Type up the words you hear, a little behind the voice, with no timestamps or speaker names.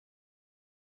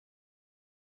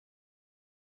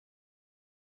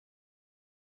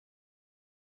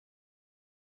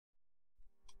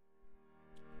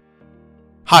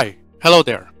Hi, hello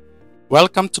there.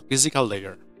 Welcome to Physical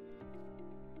Layer.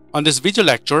 On this video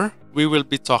lecture, we will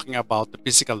be talking about the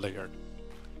physical layer.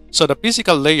 So the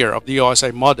physical layer of the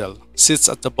OSI model sits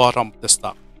at the bottom of the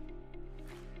stack.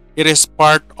 It is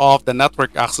part of the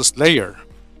network access layer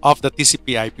of the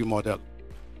TCP/IP model.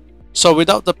 So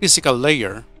without the physical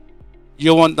layer,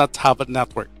 you will not have a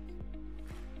network.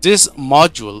 This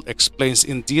module explains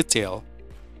in detail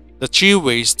the 3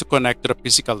 ways to connect to the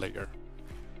physical layer.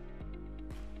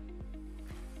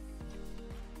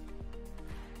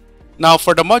 Now,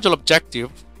 for the module objective,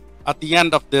 at the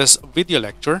end of this video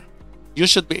lecture, you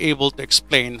should be able to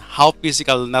explain how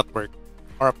physical network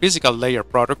or physical layer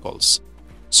protocols,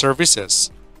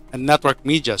 services, and network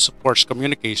media supports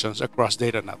communications across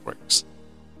data networks.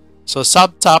 So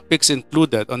subtopics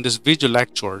included on these video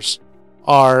lectures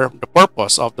are the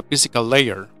purpose of the physical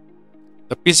layer,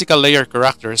 the physical layer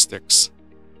characteristics,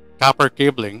 copper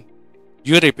cabling,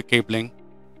 UTP cabling,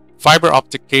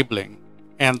 fiber-optic cabling,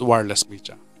 and wireless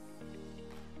media.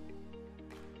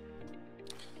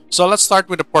 So let's start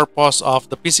with the purpose of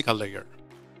the physical layer.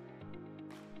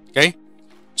 Okay,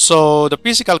 so the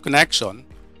physical connection,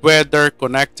 whether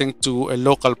connecting to a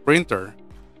local printer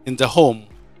in the home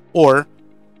or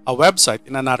a website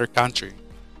in another country,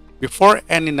 before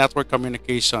any network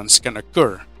communications can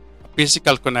occur, a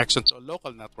physical connection to a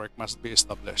local network must be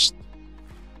established.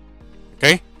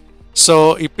 Okay,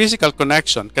 so a physical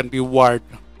connection can be wired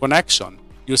connection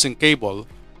using cable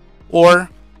or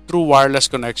through wireless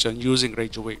connection using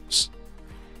radio waves.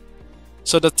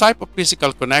 So the type of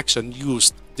physical connection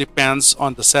used depends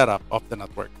on the setup of the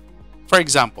network. For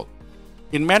example,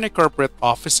 in many corporate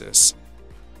offices,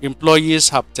 employees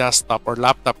have desktop or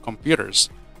laptop computers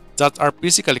that are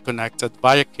physically connected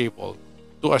via cable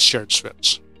to a shared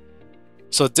switch.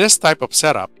 So this type of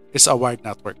setup is a wired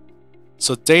network.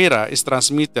 So data is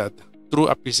transmitted through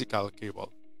a physical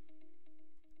cable.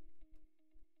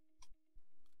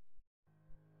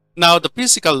 Now, the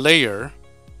physical layer,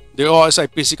 the OSI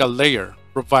physical layer,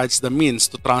 provides the means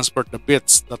to transport the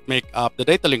bits that make up the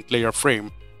data link layer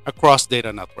frame across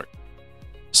data network.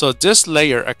 So this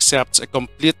layer accepts a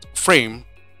complete frame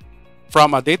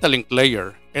from a data link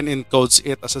layer and encodes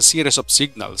it as a series of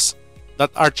signals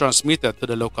that are transmitted to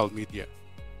the local media.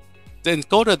 The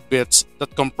encoded bits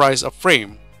that comprise a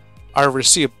frame are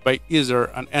received by either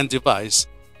an end device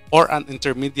or an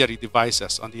intermediary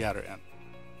devices on the other end.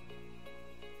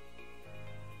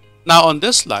 Now on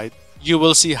this slide, you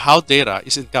will see how data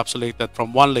is encapsulated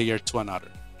from one layer to another.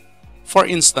 For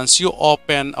instance, you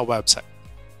open a website,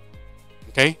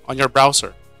 okay, on your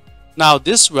browser. Now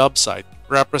this website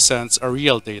represents a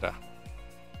real data,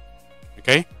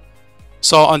 okay?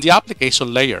 So on the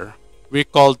application layer, we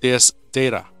call this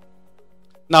data.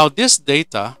 Now this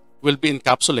data will be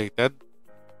encapsulated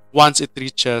once it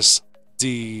reaches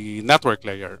the network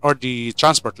layer or the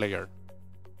transport layer,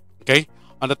 okay?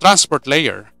 On the transport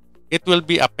layer, it will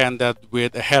be appended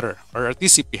with a header or a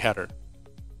TCP header.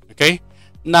 Okay?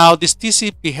 Now, this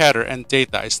TCP header and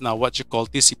data is now what you call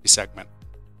TCP segment.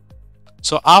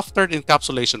 So after the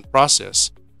encapsulation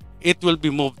process, it will be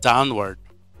moved downward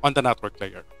on the network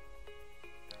layer.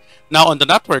 Now, on the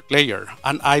network layer,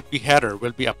 an IP header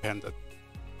will be appended.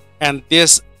 And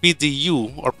this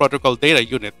PDU or protocol data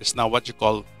unit is now what you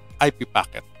call IP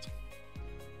packet.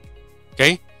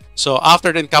 Okay? So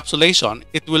after the encapsulation,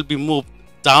 it will be moved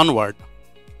downward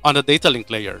on the data link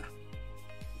layer.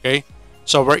 Okay,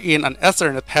 so wherein an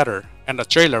Ethernet header and a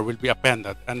trailer will be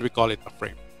appended, and we call it a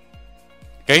frame.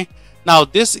 Okay, now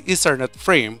this Ethernet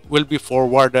frame will be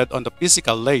forwarded on the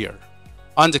physical layer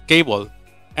on the cable,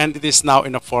 and it is now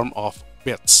in a form of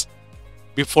bits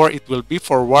before it will be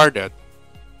forwarded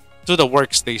to the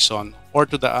workstation or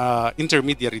to the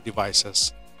intermediary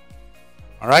devices.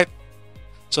 All right,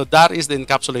 so that is the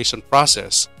encapsulation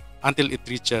process until it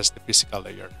reaches the physical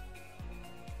layer.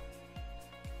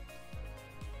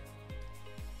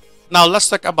 Now let's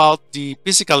talk about the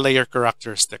physical layer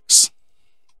characteristics.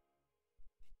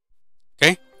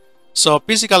 Okay, so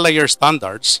physical layer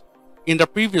standards. In the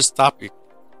previous topic,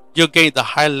 you gained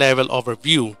a high-level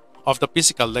overview of the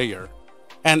physical layer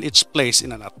and its place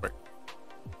in a network.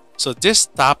 So this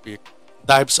topic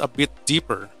dives a bit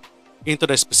deeper into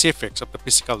the specifics of the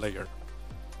physical layer.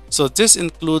 So this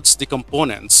includes the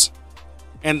components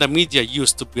and the media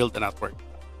used to build the network,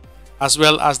 as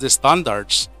well as the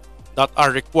standards that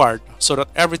are required so that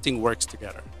everything works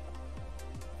together.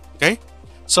 Okay,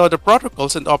 so the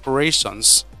protocols and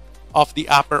operations of the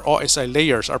upper OSI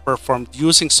layers are performed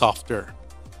using software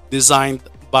designed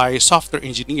by software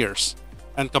engineers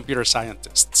and computer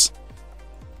scientists.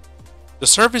 The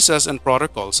services and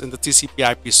protocols in the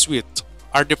TCP/IP suite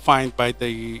are defined by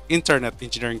the Internet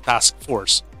Engineering Task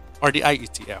Force, or the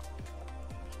IETF.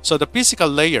 So the physical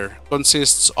layer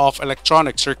consists of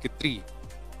electronic circuitry,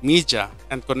 media,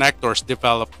 and connectors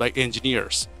developed by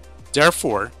engineers.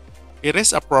 Therefore, it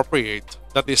is appropriate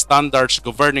that the standards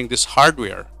governing this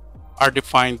hardware are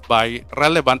defined by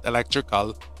relevant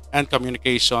electrical and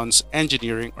communications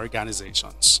engineering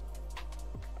organizations.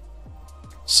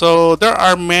 So there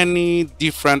are many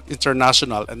different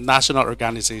international and national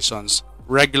organizations,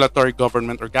 regulatory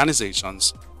government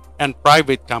organizations, and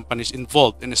private companies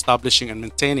involved in establishing and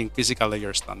maintaining physical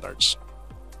layer standards.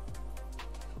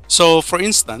 So for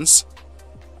instance,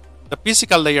 the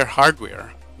physical layer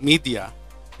hardware, media,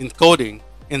 encoding,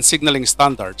 and signaling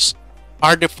standards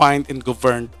are defined and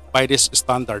governed by these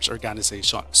standards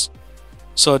organizations.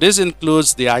 So this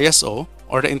includes the ISO,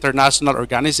 or the International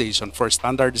Organization for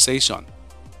Standardization,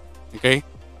 okay,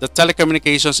 the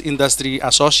Telecommunications Industry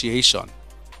Association,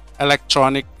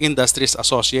 Electronic Industries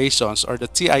Associations, or the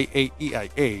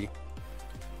TIAEIA.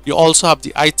 You also have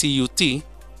the ITUT,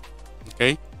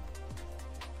 okay,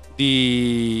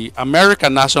 the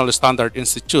American National Standard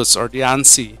Institutes, or the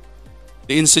ANSI,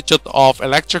 the Institute of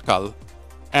Electrical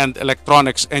and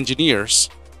Electronics Engineers,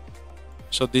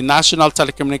 so the National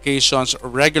Telecommunications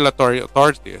Regulatory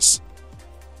Authorities,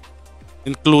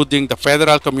 including the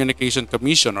Federal Communication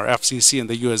Commission, or FCC in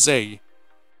the USA,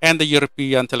 and the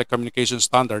European Telecommunication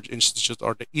Standards Institute,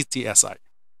 or the ETSI.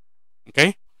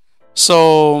 Okay?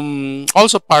 So,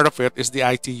 also part of it is the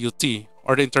ITUT,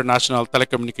 or the International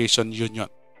Telecommunication Union.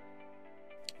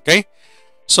 Okay?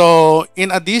 So,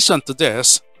 in addition to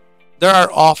this, there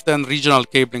are often regional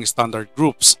cabling standard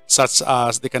groups, such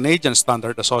as the Canadian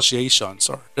Standard Associations,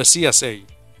 or the CSA,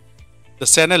 the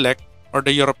CENELEC, or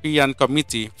the European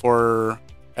Committee for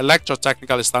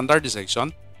Electrotechnical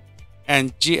Standardization,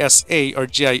 and GSA, or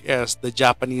GIS, the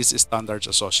Japanese Standards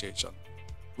Association,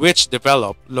 which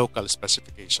develop local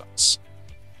specifications.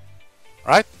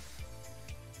 Right?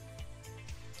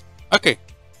 Okay,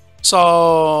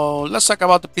 so let's talk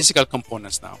about the physical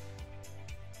components now.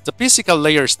 The physical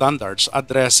layer standards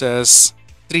addresses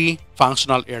three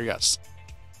functional areas.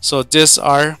 So these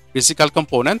are physical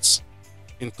components,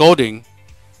 encoding,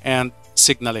 and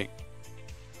signaling.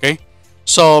 Okay,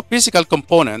 so physical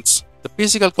components. The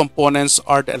physical components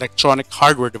are the electronic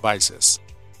hardware devices,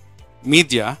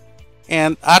 media,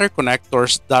 and other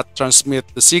connectors that transmit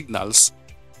the signals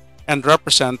and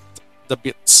represent the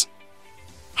bits.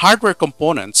 Hardware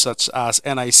components such as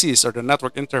NICs, or the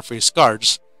network interface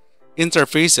cards,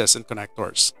 interfaces, and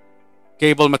connectors,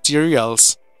 cable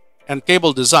materials, and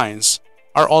cable designs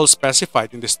are all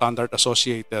specified in the standard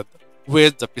associated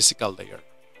with the physical layer.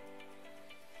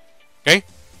 Okay?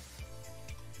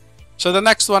 So the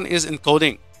next one is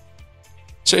encoding.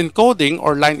 So encoding,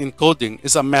 or line encoding,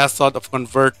 is a method of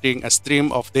converting a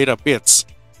stream of data bits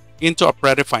into a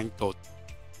predefined code.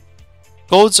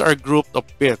 Codes are grouped of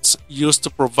bits used to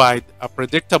provide a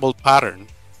predictable pattern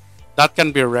that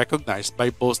can be recognized by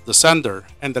both the sender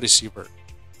and the receiver.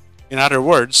 In other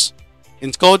words,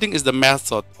 encoding is the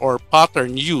method or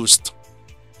pattern used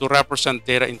to represent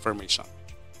data information.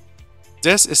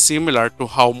 This is similar to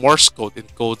how Morse code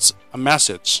encodes a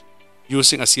message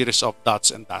using a series of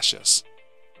dots and dashes.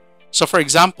 So for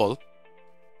example,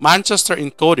 Manchester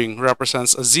encoding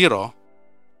represents a 0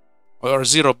 or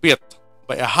 0 bit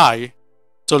by a high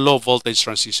to low voltage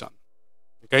transition.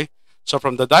 Okay, so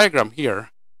from the diagram here,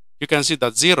 you can see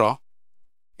that 0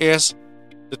 is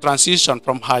the transition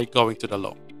from high going to the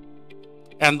low,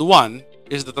 and 1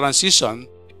 is the transition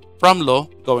from low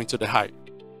going to the high.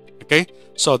 Okay,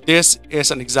 so this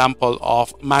is an example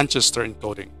of Manchester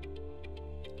encoding.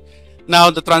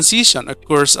 Now, the transition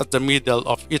occurs at the middle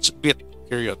of each bit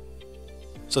period.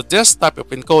 So this type of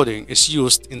encoding is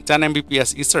used in 10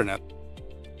 Mbps Ethernet.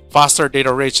 Faster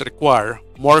data rates require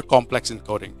more complex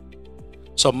encoding.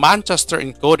 So Manchester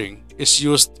encoding is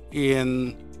used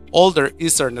in older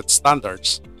Ethernet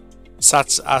standards,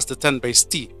 such as the 10 base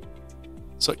T.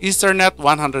 So Ethernet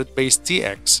 100 base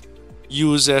TX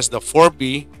uses the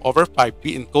 4B over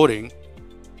 5B encoding,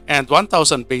 and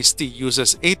 1000 base T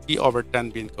uses 8B over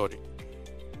 10B encoding.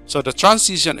 So the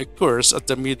transition occurs at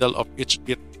the middle of each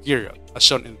bit period, as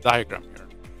shown in the diagram here.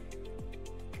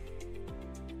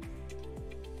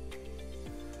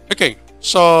 Okay,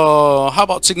 so how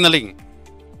about signaling?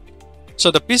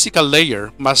 So the physical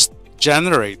layer must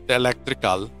generate the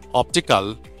electrical,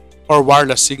 optical, or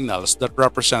wireless signals that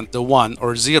represent the 1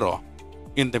 or 0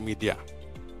 in the media.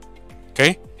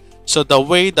 Okay, so the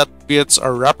way that bits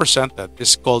are represented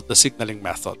is called the signaling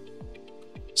method.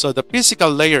 So the physical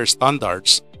layer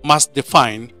standards must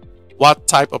define what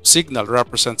type of signal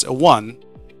represents a 1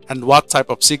 and what type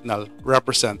of signal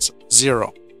represents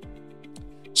 0.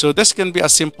 So this can be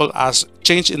as simple as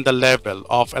change in the level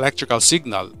of electrical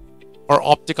signal or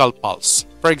optical pulse.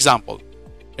 For example,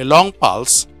 a long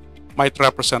pulse might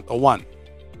represent a 1,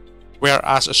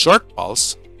 whereas a short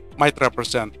pulse might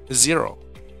represent a 0.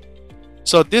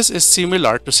 So this is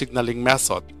similar to signaling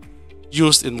method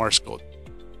used in Morse code,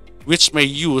 which may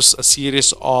use a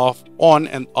series of on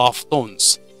and off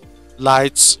tones,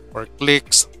 lights, or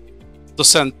clicks to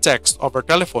send text over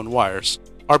telephone wires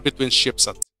or between ships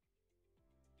at sea.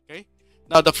 Okay?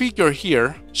 Now the figure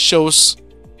here shows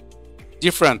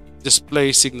different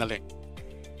display signaling.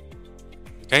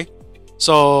 Okay?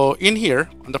 So in here,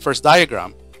 on the first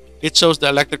diagram, it shows the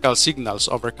electrical signals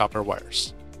over copper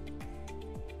wires.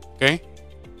 Okay?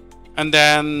 And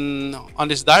then on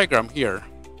this diagram here,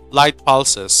 light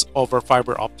pulses over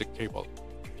fiber optic cable.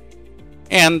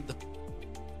 And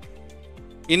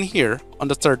in here, on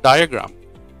the third diagram,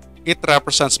 it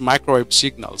represents microwave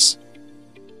signals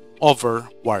over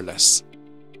wireless.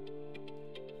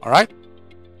 Alright?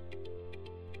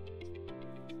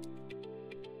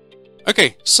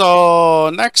 Okay, so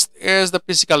next is the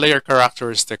physical layer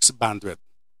characteristics bandwidth.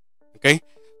 Okay,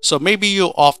 so maybe you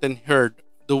often heard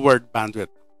the word bandwidth.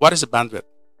 What is a bandwidth?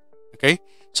 Okay,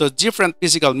 so different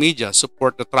physical media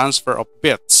support the transfer of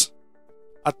bits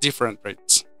at different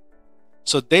rates.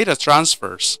 So data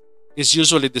transfers is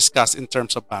usually discussed in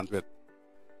terms of bandwidth.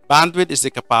 Bandwidth is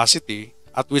the capacity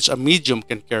at which a medium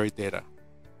can carry data.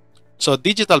 So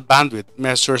digital bandwidth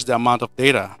measures the amount of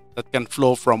data that can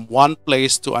flow from one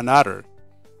place to another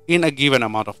in a given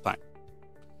amount of time.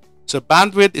 So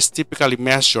bandwidth is typically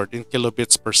measured in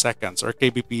kilobits per second or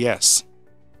kbps,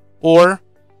 or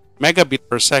megabit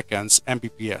per second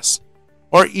mbps,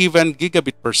 or even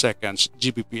gigabit per second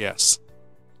gbps.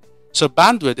 So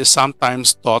bandwidth is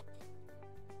sometimes thought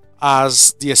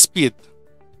as the speed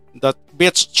that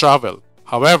bits travel.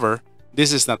 However,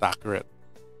 this is not accurate.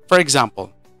 For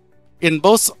example, in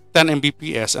both 10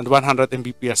 Mbps and 100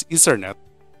 Mbps Ethernet,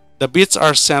 the bits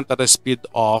are sent at the speed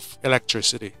of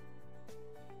electricity.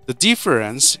 The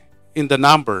difference is the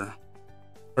number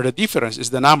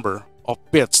of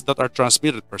bits that are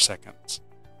transmitted per second.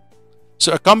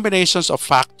 So a combination of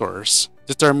factors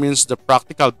determines the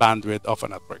practical bandwidth of a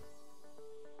network.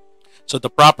 So the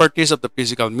properties of the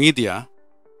physical media,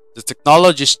 the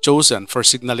technologies chosen for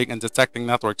signaling and detecting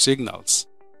network signals,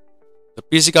 the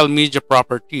physical media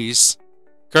properties,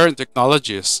 current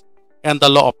technologies, and the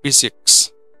law of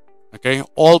physics, okay,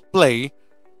 all play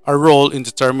a role in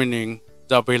determining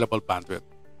the available bandwidth.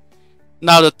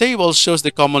 Now the table shows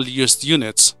the commonly used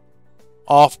units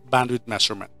of bandwidth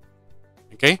measurement.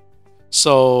 Okay,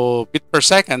 so bit per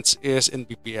second is in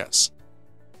bps.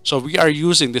 So we are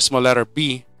using the small letter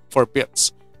b for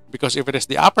bits, because if it is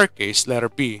the uppercase letter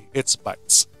B, it's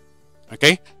bytes.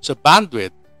 Okay, so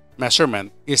bandwidth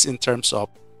measurement is in terms of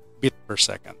bit per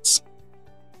seconds.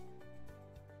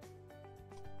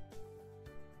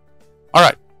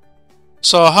 Alright,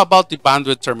 so how about the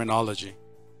bandwidth terminology?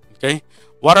 Okay,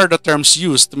 what are the terms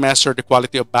used to measure the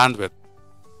quality of bandwidth?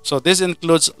 So this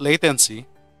includes latency,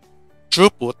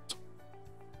 throughput,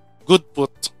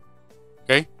 goodput.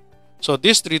 Okay, so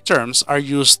these three terms are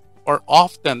used or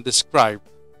often describe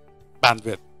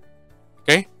bandwidth.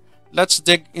 Okay, let's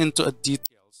dig into the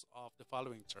details of the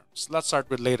following terms. Let's start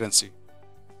with latency.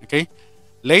 Okay,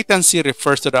 latency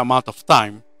refers to the amount of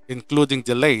time, including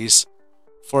delays,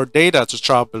 for data to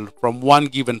travel from one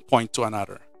given point to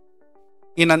another.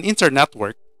 In an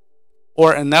internetwork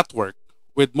or a network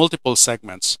with multiple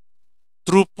segments,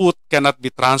 throughput cannot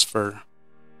be transferred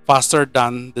faster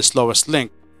than the slowest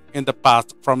link in the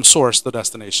path from source to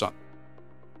destination.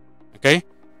 Okay,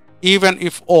 even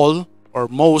if all or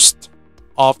most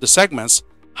of the segments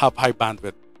have high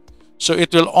bandwidth. So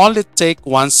it will only take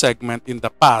one segment in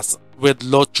the path with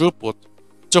low throughput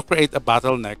to create a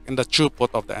bottleneck in the throughput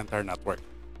of the entire network.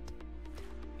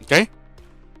 Okay,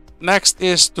 next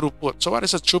is throughput. So what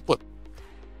is a throughput?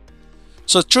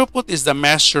 So throughput is the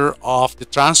measure of the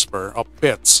transfer of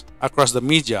bits across the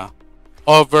media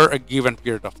over a given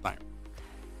period of time.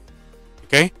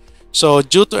 Okay, so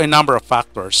due to a number of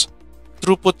factors,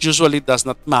 throughput usually does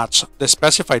not match the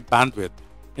specified bandwidth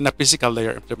in a physical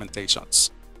layer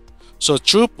implementations. So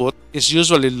throughput is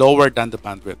usually lower than the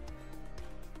bandwidth.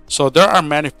 So there are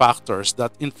many factors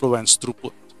that influence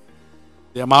throughput: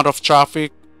 the amount of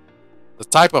traffic, the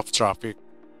type of traffic,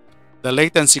 the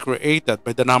latency created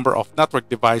by the number of network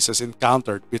devices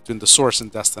encountered between the source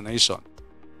and destination.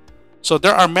 So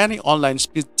there are many online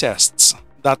speed tests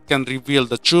that can reveal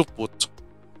the throughput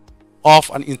of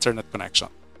an internet connection.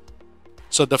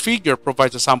 So the figure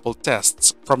provides a sample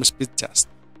tests from a speed test.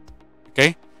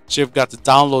 Okay, So you've got the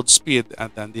download speed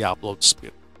and then the upload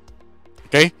speed.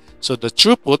 Okay, so the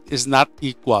throughput is not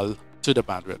equal to the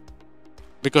bandwidth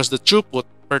because the throughput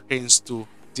pertains to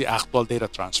the actual data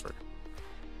transfer.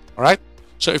 All right,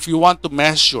 so if you want to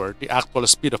measure the actual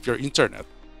speed of your internet,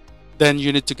 then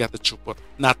you need to get the throughput,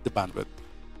 not the bandwidth.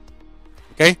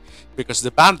 Okay, because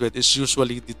the bandwidth is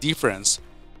usually the difference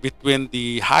between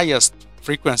the highest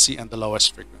frequency and the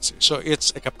lowest frequency. So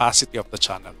it's a capacity of the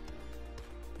channel.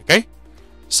 Okay,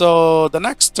 so the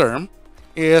next term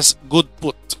is good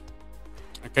put.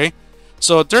 Okay,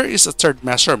 so there is a third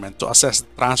measurement to assess the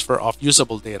transfer of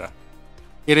usable data.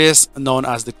 It is known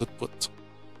as the good put.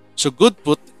 So good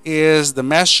put is the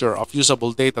measure of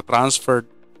usable data transferred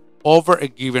over a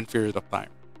given period of time.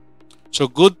 So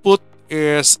good put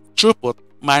is throughput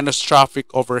minus traffic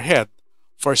overhead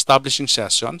for establishing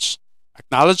sessions,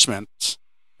 acknowledgement,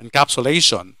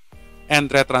 encapsulation, and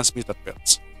retransmitted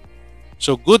bits.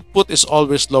 So good put is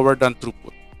always lower than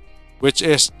throughput, which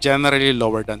is generally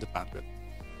lower than the bandwidth.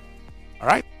 All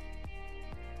right.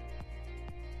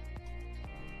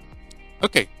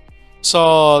 Okay,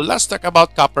 so let's talk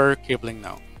about copper cabling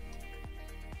now.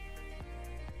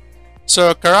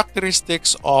 So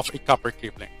characteristics of a copper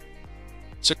cabling.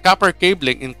 So copper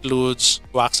cabling includes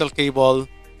coaxial cable,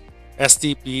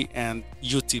 STP, and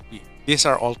UTP. These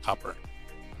are all copper.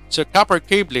 So copper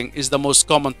cabling is the most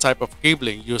common type of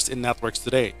cabling used in networks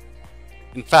today.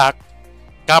 In fact,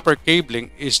 copper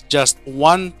cabling is just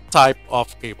one type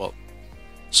of cable.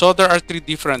 So there are three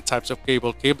different types of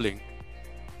cable cabling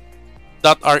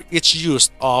that are each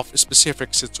used of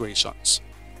specific situations.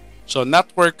 So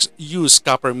networks use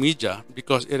copper media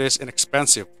because it is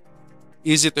inexpensive,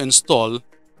 easy to install,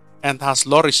 and has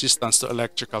low resistance to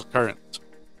electrical current.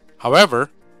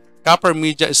 However, copper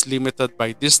media is limited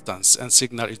by distance and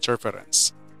signal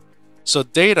interference. So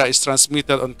data is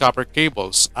transmitted on copper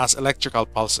cables as electrical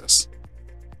pulses.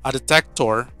 A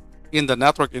detector in the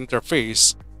network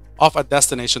interface of a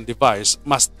destination device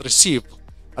must receive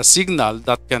a signal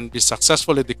that can be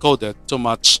successfully decoded to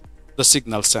match the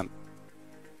signal sent.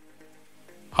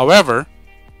 However,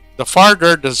 the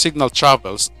farther the signal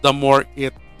travels, the more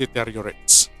it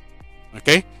deteriorates.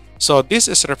 Okay, so this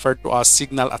is referred to as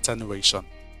signal attenuation.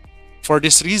 For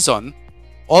this reason,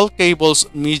 all cables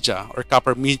media or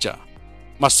copper media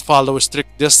must follow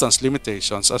strict distance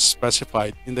limitations as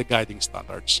specified in the guiding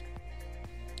standards.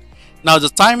 Now, the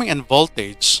timing and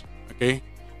voltage, okay,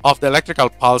 of the electrical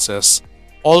pulses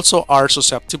also are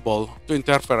susceptible to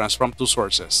interference from two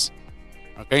sources.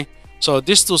 Okay, so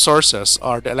these two sources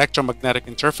are the electromagnetic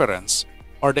interference,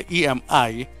 or the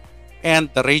EMI, and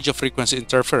the radio frequency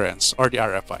interference, or the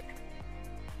RFI.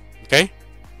 Okay,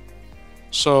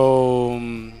 so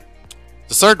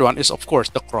the third one is, of course,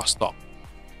 the crosstalk.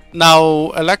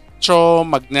 Now,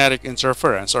 electromagnetic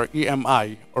interference, or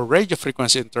EMI, or radio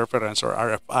frequency interference, or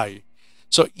RFI.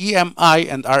 So EMI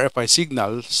and RFI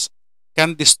signals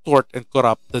can distort and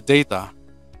corrupt the data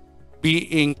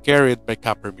being carried by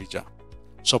copper media.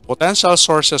 So potential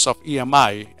sources of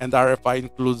EMI and RFI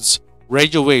includes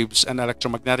radio waves and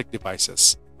electromagnetic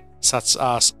devices, such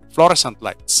as fluorescent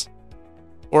lights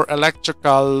or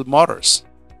electrical motors.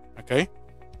 Okay,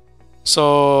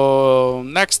 so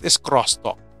next is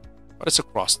crosstalk. What is a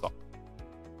crosstalk?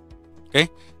 Okay,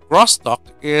 crosstalk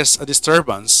is a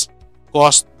disturbance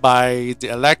caused by the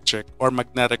electric or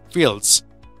magnetic fields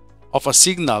of a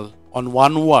signal on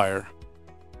one wire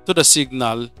to the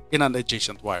signal in an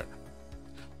adjacent wire.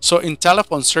 So in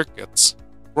telephone circuits,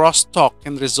 crosstalk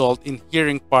can result in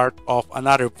hearing part of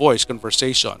another voice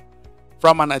conversation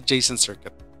from an adjacent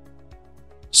circuit.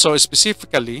 So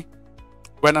specifically,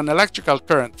 when an electrical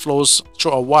current flows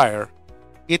through a wire,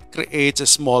 it creates a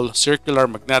small circular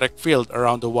magnetic field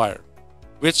around the wire,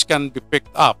 which can be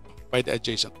picked up by the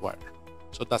adjacent wire.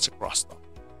 So that's a crosstalk.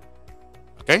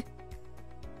 Okay?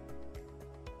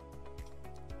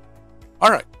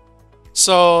 Alright,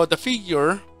 so the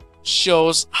figure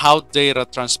shows how data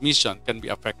transmission can be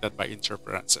affected by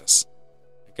interferences.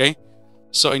 Okay,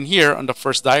 so in here on the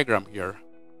first diagram here,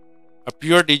 a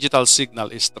pure digital signal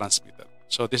is transmitted.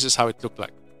 So this is how it looked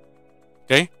like.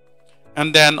 Okay,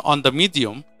 and then on the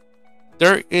medium,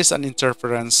 there is an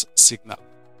interference signal.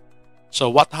 So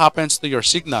what happens to your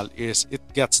signal is it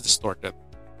gets distorted.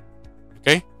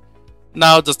 Okay,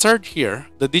 now the third here,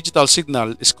 the digital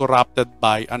signal is corrupted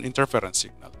by an interference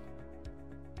signal.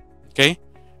 Okay,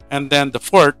 and then the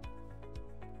fourth,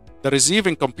 the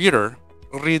receiving computer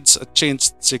reads a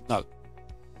changed signal.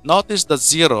 Notice the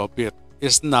 0 bit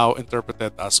is now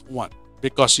interpreted as 1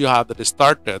 because you have the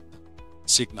distorted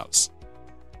signals.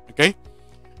 Okay,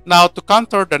 now to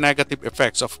counter the negative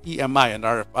effects of EMI and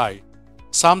RFI,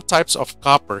 Some types of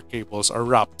copper cables are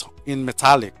wrapped in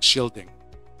metallic shielding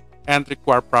and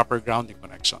require proper grounding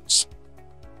connections.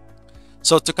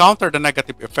 So to counter the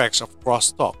negative effects of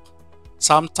crosstalk,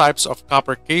 some types of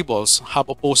copper cables have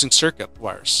opposing circuit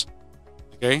wires,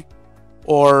 okay,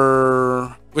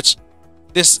 or which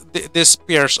this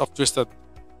pairs of twisted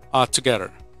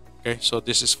together. Okay, so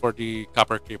this is for the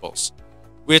copper cables,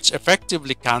 which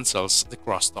effectively cancels the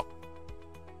crosstalk.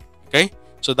 Okay,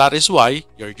 so that is why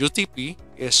your UTP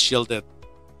is shielded.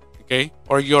 Okay,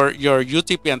 or your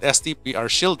UTP and STP are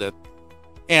shielded,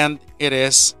 and it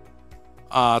is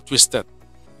twisted.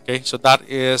 Okay, so that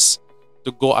is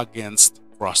to go against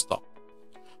crosstalk.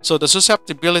 So the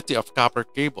susceptibility of copper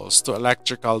cables to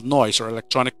electrical noise or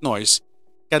electronic noise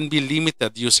can be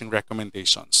limited using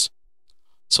recommendations.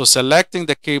 So selecting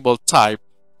the cable type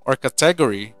or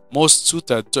category most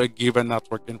suited to a given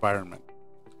network environment.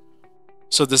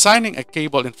 So designing a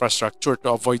cable infrastructure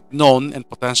to avoid known and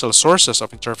potential sources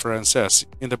of interferences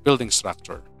in the building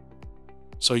structure.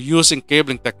 So using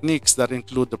cabling techniques that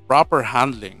include the proper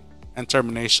handling and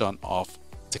termination of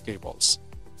the cables.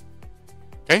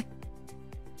 Okay?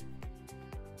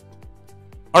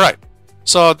 Alright,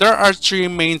 so there are three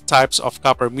main types of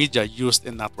copper media used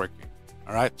in networking.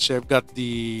 Alright, so you've got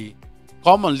the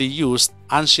commonly used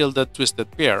unshielded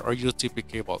twisted pair or UTP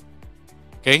cable.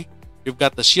 Okay, you've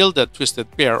got the shielded twisted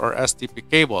pair or STP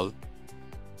cable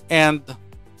and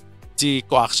the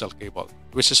coaxial cable,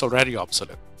 which is already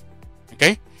obsolete.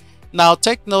 Okay, now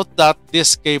take note that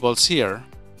these cables here,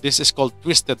 this is called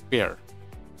twisted pair.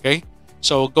 Okay,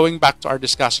 so going back to our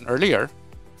discussion earlier,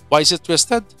 why is it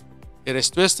twisted? It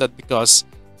is twisted because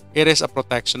it is a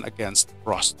protection against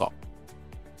crosstalk.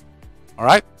 All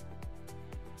right.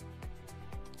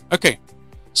 Okay,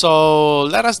 so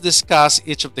let us discuss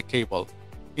each of the cable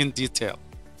in detail.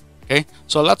 Okay,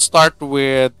 so let's start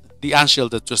with the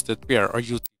unshielded twisted pair or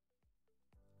UTP.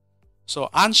 So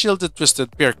unshielded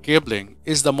twisted pair cabling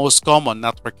is the most common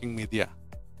networking media.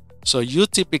 So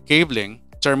UTP cabling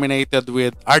terminated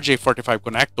with RJ45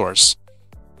 connectors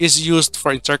is used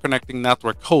for interconnecting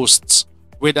network hosts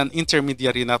with an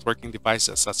intermediary networking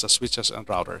devices such as switches and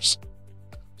routers.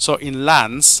 So in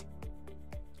LANs,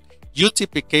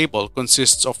 UTP cable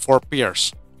consists of 4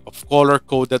 pairs of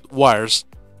color-coded wires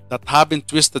that have been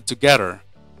twisted together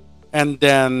and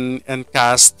then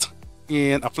encased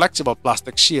in a flexible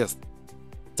plastic sheath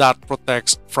that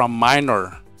protects from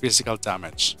minor physical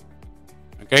damage.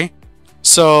 Okay,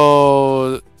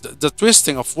 so the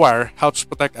twisting of wire helps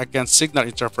protect against signal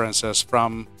interferences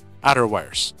from other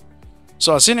wires.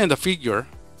 So as seen in the figure,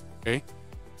 okay,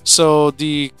 so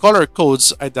the color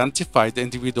codes identify the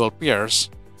individual pairs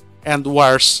and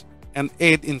wires and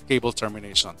aid in cable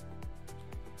termination.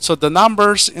 So the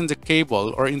numbers in the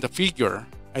cable or in the figure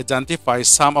identify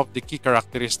some of the key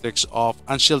characteristics of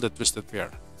unshielded twisted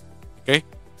pair. Okay,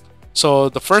 so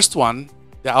the first one,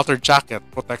 the outer jacket,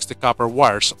 protects the copper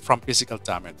wires from physical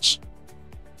damage.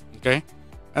 Okay,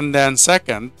 and then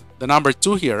second, the number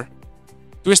 2 here,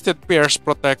 twisted pairs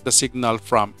protect the signal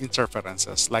from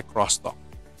interferences like crosstalk.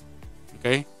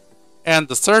 Okay, and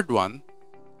the third one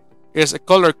is a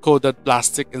color-coded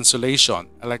plastic insulation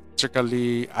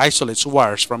electrically isolates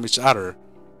wires from each other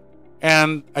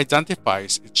and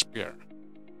identifies each pair.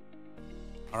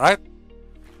 All right.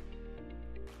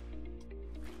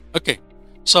 Okay,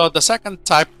 so the second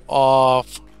type of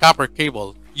copper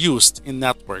cable used in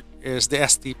network is the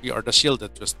STP or the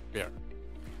shielded twisted pair.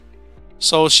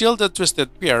 So shielded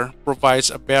twisted pair provides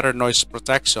a better noise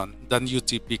protection than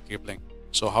UTP cabling.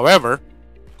 So however,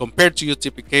 compared to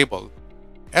UTP cable,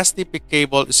 STP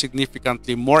cable is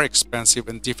significantly more expensive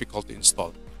and difficult to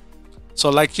install. So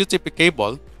like UTP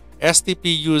cable,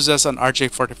 STP uses an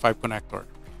RJ45 connector.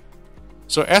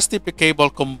 So STP cable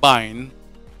combine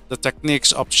the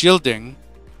techniques of shielding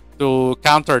to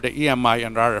counter the EMI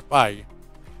and RFI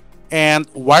and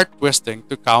wire twisting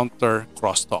to counter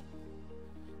crosstalk.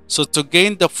 So to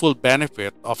gain the full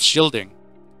benefit of shielding,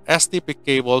 STP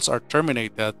cables are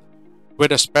terminated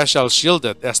with a special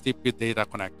shielded STP data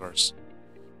connectors.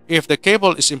 If the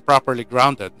cable is improperly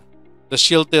grounded, the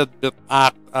shielded bit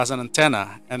act as an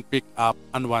antenna and pick up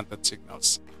unwanted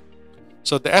signals.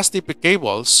 So the STP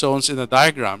cable shown in the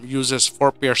diagram uses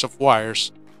 4 pairs of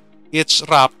wires, each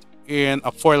wrapped in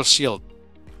a foil shield,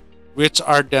 which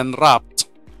are then wrapped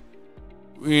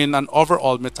in an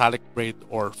overall metallic braid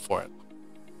or foil.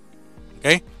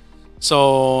 Okay,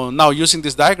 so now using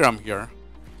this diagram here,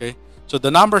 okay, so the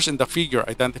numbers in the figure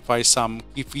identify some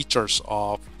key features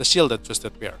of the shielded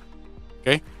twisted pair.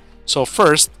 Okay, so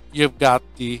first you've got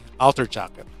the outer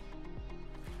jacket,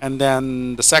 and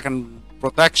then the second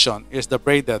protection is the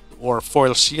braided or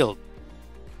foil shield,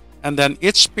 And then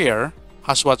each pair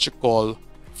has what you call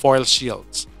foil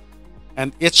shields.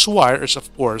 And each wire is,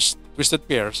 of course, twisted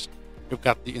pairs. You've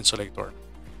got the insulator.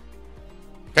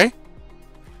 Okay?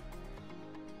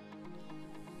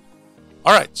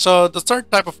 Alright, so the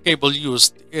third type of cable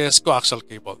used is coaxial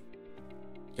cable.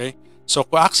 Okay? So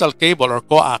coaxial cable, or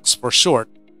coax for short,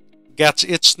 gets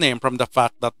its name from the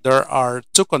fact that there are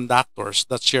two conductors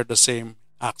that share the same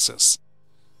axis.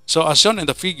 So as shown in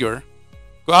the figure,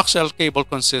 coaxial cable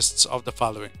consists of the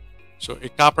following. So a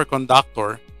copper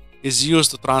conductor is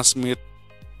used to transmit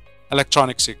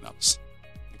electronic signals.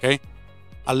 Okay?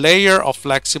 A layer of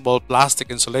flexible plastic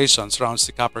insulation surrounds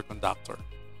the copper conductor.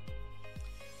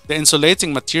 The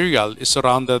insulating material is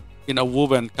surrounded in a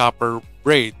woven copper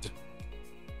braid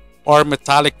or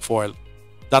metallic foil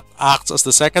that acts as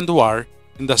the second wire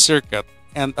in the circuit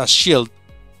and a shield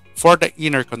for the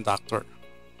inner conductor.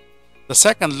 The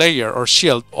second layer or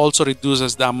shield also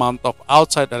reduces the amount of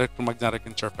outside electromagnetic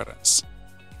interference.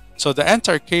 So the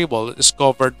entire cable is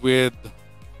covered with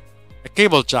a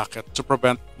cable jacket to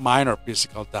prevent minor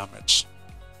physical damage.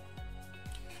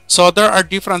 So there are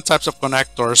different types of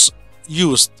connectors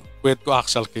used with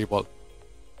coaxial cable.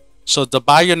 So the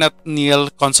bayonet Neil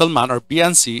Conselman, or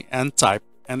BNC, N-type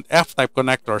and F-type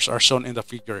connectors are shown in the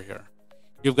figure here.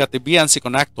 You've got the BNC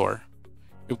connector,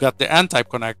 you've got the N-type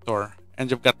connector,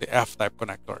 and you've got the F-type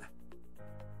connector.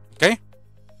 Okay?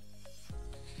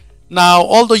 Now,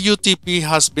 although UTP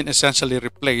has been essentially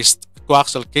replaced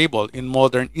coaxial cable in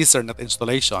modern Ethernet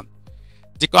installation,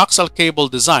 the coaxial cable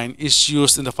design is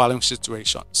used in the following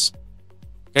situations.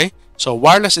 Okay? So,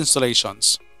 wireless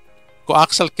installations.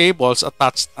 Coaxial cables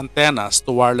attach antennas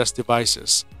to wireless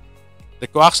devices. The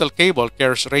coaxial cable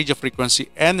carries radio frequency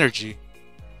energy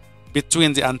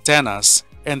between the antennas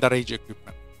and the radio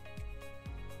equipment.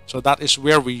 So that is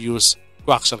where we use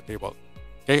coaxial cable,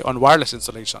 okay, on wireless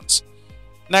installations.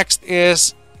 Next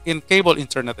is in cable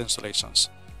internet installations.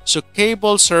 So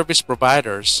cable service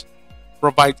providers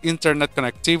provide internet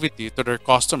connectivity to their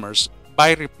customers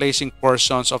by replacing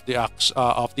portions of the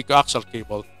coaxial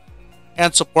cable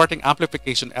and supporting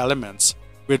amplification elements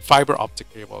with fiber optic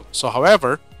cable. So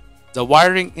however, the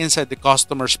wiring inside the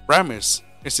customer's premise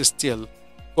is still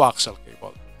coaxial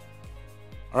cable.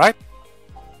 Alright?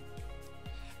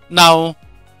 Now,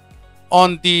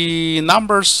 on the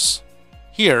numbers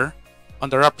here, on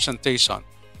the representation,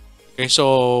 okay,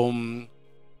 so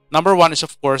number 1 is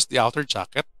of course the outer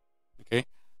jacket. Okay,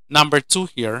 number 2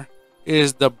 here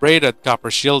is the braided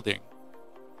copper shielding.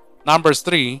 Number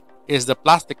 3 is the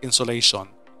plastic insulation,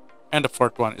 and the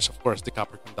fourth one is of course the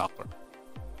copper conductor.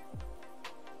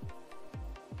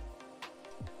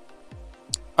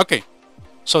 Okay,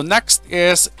 so next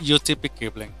is UTP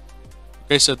cabling.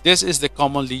 Okay, so this is the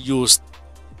commonly used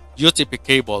UTP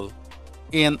cable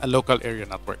in a local area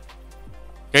network.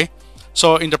 Okay,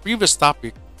 so in the previous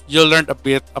topic, you learned a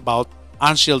bit about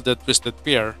unshielded twisted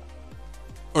pair,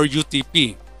 or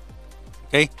UTP.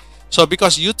 Okay, so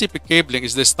because UTP cabling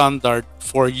is the standard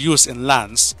for use in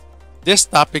LANs, this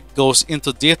topic goes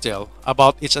into detail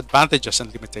about its advantages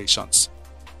and limitations,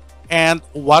 and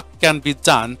what can be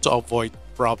done to avoid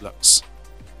problems.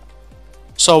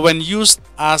 So when used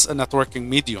as a networking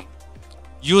medium,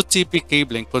 UTP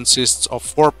cabling consists of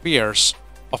 4 pairs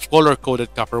of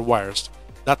color-coded copper wires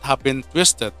that have been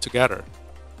twisted together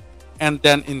and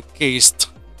then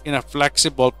encased in a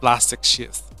flexible plastic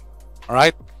sheath.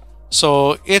 Alright?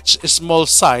 So each small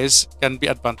size can be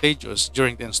advantageous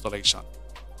during the installation.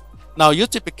 Now,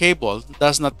 UTP cable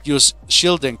does not use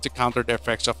shielding to counter the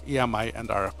effects of EMI and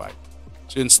RFI.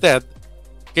 So instead,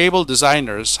 cable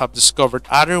designers have discovered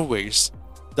other ways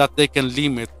that they can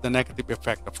limit the negative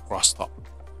effect of crosstalk.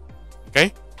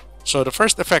 Okay? So the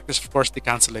first effect is of course the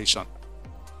cancellation.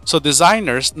 So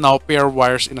designers now pair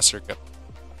wires in a circuit.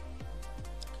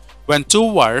 When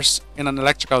 2 wires in an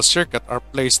electrical circuit are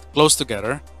placed close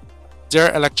together,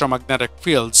 their electromagnetic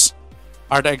fields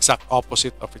are the exact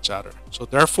opposite of each other. So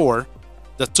therefore,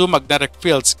 the 2 magnetic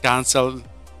fields cancel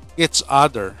each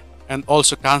other and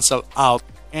also cancel out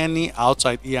any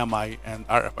outside EMI and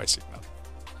RFI signal.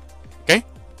 Okay?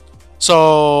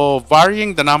 So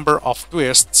varying the number of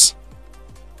twists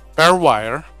per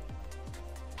wire,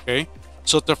 okay,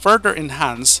 so to further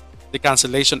enhance the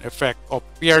cancellation effect of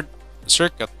paired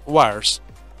circuit wires,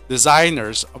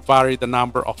 designers vary the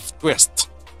number of twists,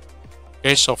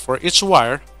 okay, so for each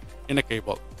wire in a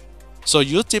cable. So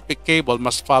UTP cable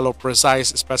must follow precise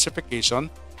specification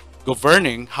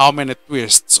governing how many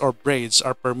twists or braids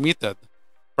are permitted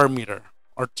per meter,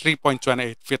 or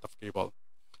 3.28 feet of cable.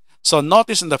 So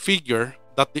notice in the figure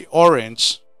that the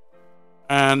orange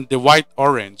and the white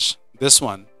orange, this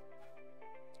one,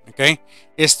 okay,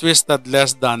 is twisted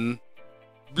less than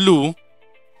blue,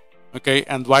 okay,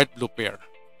 and white blue pair.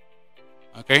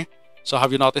 Okay, so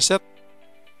have you noticed it?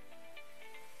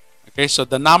 Okay, so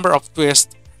the number of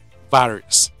twists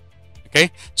varies.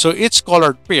 Okay, so each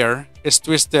colored pair is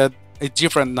twisted a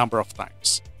different number of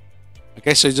times.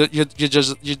 Okay, so you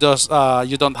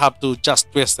don't have to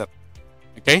just twist it.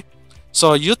 Okay,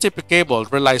 so UTP cable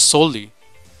relies solely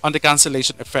on the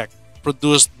cancellation effect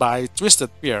produced by twisted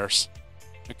pairs.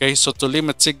 Okay, so to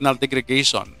limit signal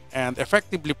degradation and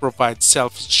effectively provide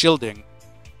self-shielding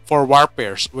for wire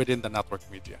pairs within the network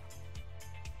media.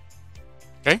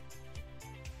 Okay.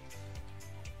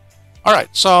 All right,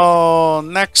 so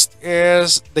next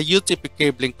is the UTP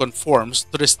cabling conforms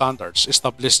to the standards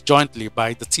established jointly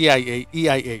by the TIA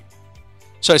EIA.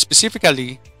 So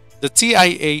specifically, the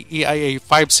TIA EIA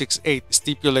 568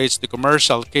 stipulates the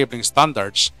commercial cabling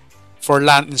standards for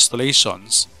LAN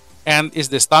installations and is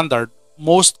the standard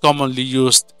most commonly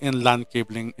used in LAN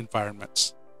cabling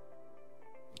environments.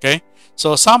 Okay,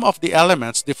 so some of the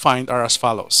elements defined are as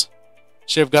follows.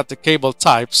 So you've got the cable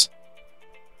types,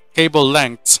 cable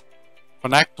lengths,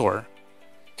 connector,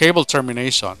 cable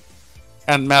termination,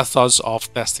 and methods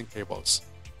of testing cables.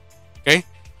 Okay,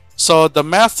 so the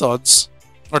methods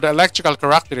or the electrical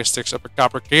characteristics of a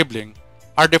copper cabling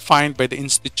are defined by the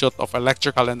Institute of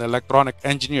Electrical and Electronic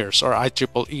Engineers, or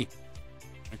IEEE.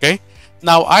 Okay,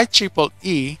 now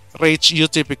IEEE rates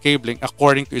UTP cabling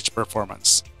according to its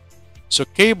performance. So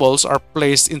cables are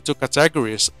placed into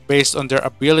categories based on their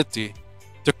ability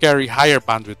to carry higher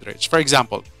bandwidth rates. For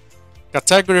example,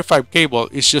 Category 5 cable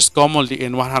is used commonly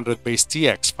in 100 base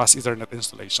TX fast Ethernet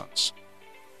installations.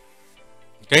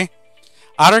 Okay?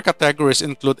 Other categories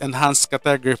include Enhanced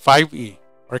Category 5E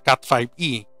or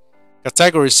Cat5e,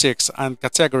 Category 6, and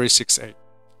Category 6A.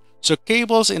 So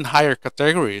cables in higher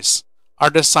categories are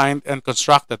designed and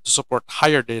constructed to support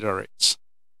higher data rates.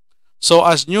 So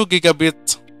as new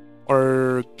gigabit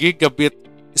or gigabit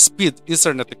speed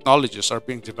Ethernet technologies are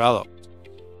being developed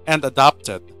and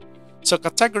adopted, so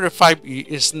Category 5E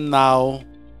is now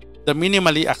the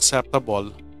minimally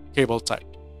acceptable cable type,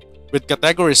 with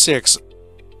Category 6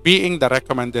 being the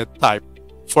recommended type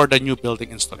for the new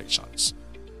building installations.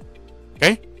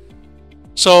 Okay?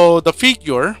 So the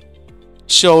figure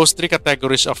shows three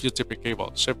categories of UTP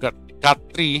cables. So you've got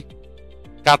Cat3,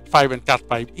 Cat5 and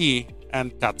Cat5e,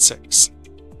 and Cat6.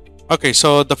 Okay,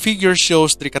 so the figure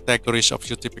shows three categories of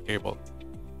UTP cable.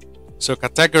 So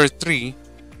Category 3,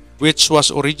 which was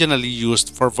originally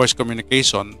used for voice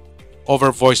communication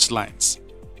over voice lines,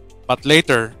 but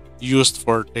later used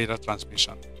for data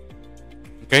transmission.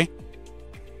 Okay?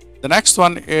 The next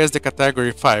one is the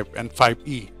Category 5 and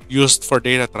 5E, used for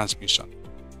data transmission.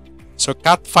 So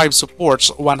Cat5 supports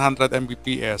 100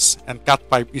 Mbps and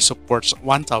Cat5e supports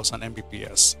 1000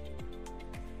 Mbps.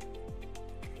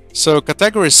 So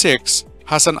Category 6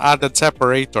 has an added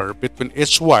separator between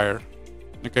each wire.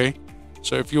 Okay?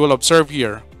 So if you will observe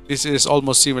here, this is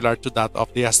almost similar to that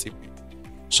of the STP.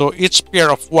 So each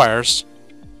pair of wires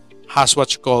has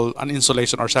what you call an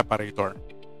insulation or separator.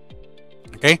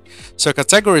 Okay, so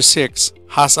Category 6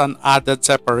 has an added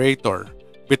separator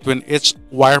between each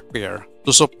wire pair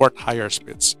to support higher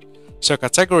speeds. So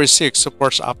Category 6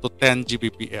 supports up to 10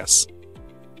 Gbps.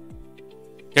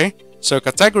 Okay, so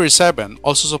Category 7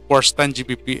 also supports 10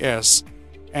 Gbps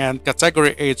and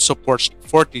Category 8 supports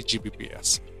 40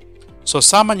 Gbps. So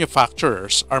some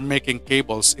manufacturers are making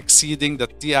cables exceeding the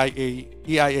TIA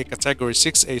EIA Category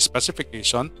 6A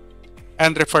specification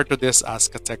and refer to this as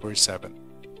Category 7.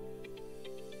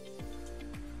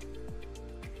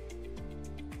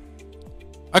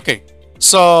 Okay,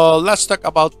 so let's talk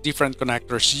about different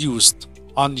connectors used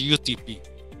on UTP.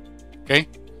 Okay,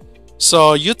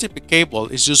 so UTP cable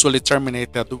is usually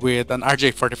terminated with an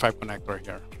RJ45 connector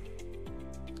here.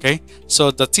 Okay,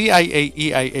 so the TIA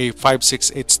EIA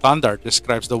 568 standard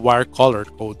describes the wire color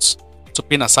codes to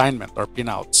pin assignment or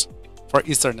pinouts for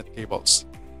Ethernet cables.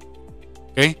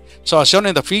 Okay, so as shown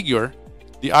in the figure,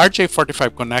 the RJ45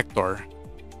 connector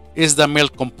is the male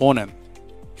component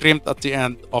crimped at the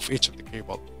end of each of the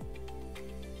cable.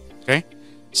 Okay,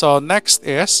 so next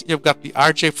is you've got the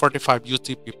RJ45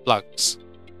 UTP plugs.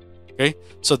 Okay,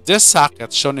 so this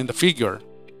socket shown in the figure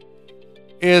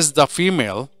is the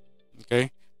female. Okay,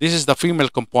 this is the female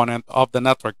component of the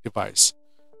network device.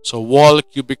 So wall,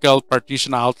 cubicle,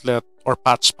 partition outlet, or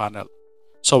patch panel.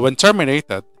 So when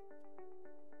terminated,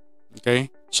 okay,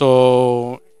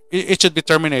 so it should be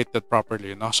terminated properly.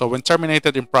 You know? So when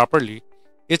terminated improperly,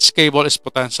 each cable is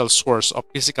potential source of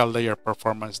physical layer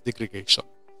performance degradation.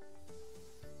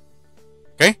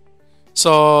 Okay,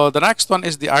 so the next one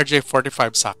is the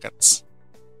RJ45 sockets.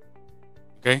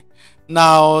 Okay.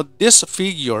 Now, this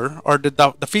figure or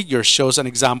the figure shows an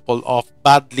example of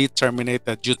badly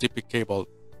terminated UTP cable.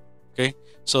 Okay.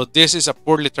 So this is a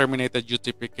poorly terminated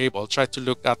UTP cable. Try to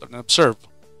look at and observe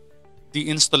the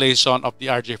installation of the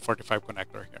RJ45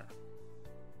 connector here.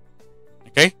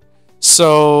 Okay.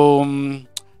 So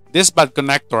this bad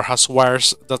connector has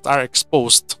wires that are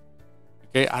exposed,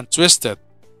 okay, and twisted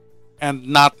and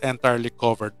not entirely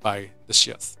covered by the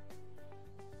sheath.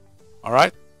 All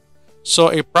right.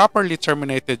 So a properly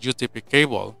terminated UTP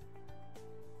cable,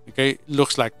 okay,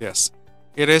 looks like this.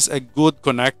 It is a good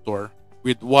connector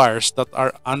with wires that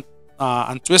are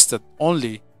untwisted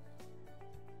only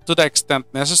to the extent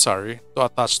necessary to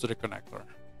attach to the connector.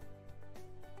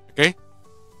 Okay.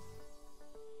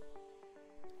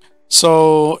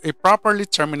 So a properly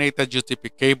terminated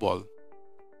UTP cable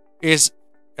is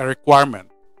a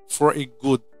requirement for a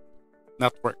good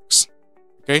networks.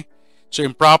 Okay. So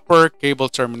improper cable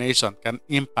termination can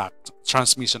impact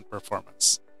transmission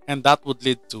performance, and that would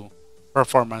lead to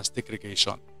performance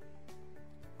degradation.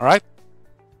 All right.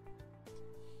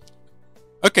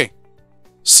 Okay.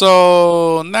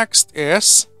 So next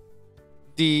is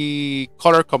the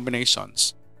color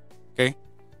combinations. Okay.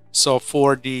 So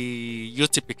for the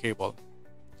UTP cable,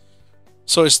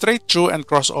 so straight through and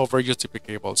crossover UTP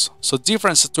cables. So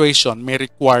different situation may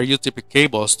require UTP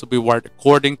cables to be wired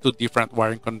according to different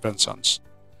wiring conventions.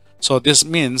 So this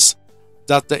means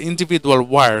that the individual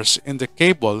wires in the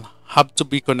cable have to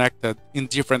be connected in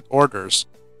different orders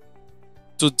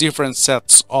to different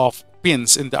sets of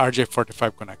pins in the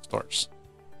RJ45 connectors.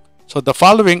 So the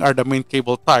following are the main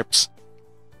cable types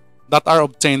that are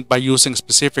obtained by using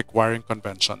specific wiring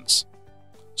conventions.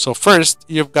 So first,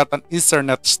 you've got an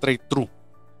Ethernet straight through.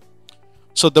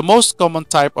 So the most common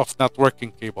type of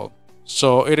networking cable.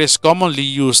 So it is commonly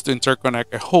used to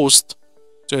interconnect a host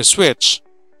to a switch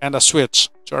and a switch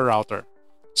to a router.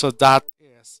 So that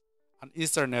is an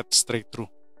Ethernet straight through.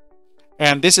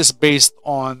 And this is based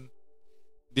on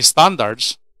the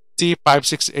standards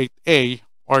T568A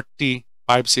or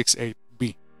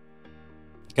T568B.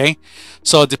 Okay,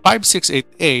 so the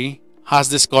 568A has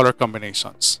these color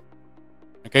combinations.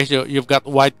 Okay, so you've got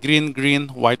white, green, green,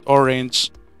 white,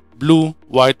 orange, blue,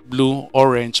 white, blue,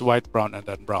 orange, white, brown, and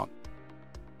then brown.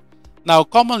 Now,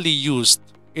 commonly used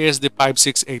is the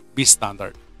 568B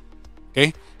standard.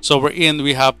 Okay, so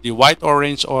we have the white,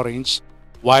 orange, orange,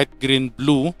 white, green,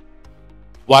 blue,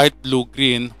 white, blue,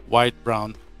 green, white,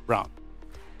 brown, brown.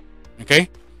 Okay,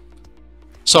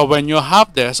 so when you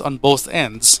have this on both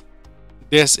ends,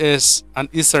 this is an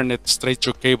Ethernet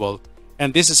straight-through cable,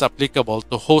 and this is applicable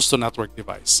to host-to-network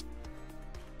device.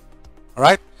 All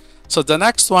right. So the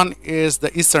next one is the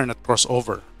Ethernet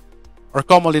crossover, or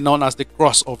commonly known as the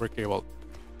crossover cable.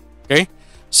 Okay.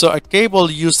 So a cable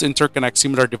used to interconnect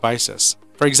similar devices.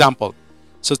 For example,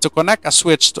 so to connect a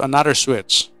switch to another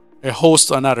switch, a host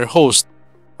to another host,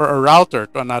 or a router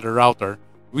to another router,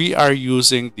 we are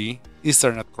using the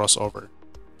Ethernet crossover.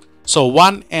 So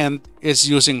one end is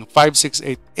using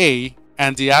 568A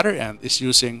and the other end is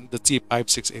using the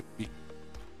T568B.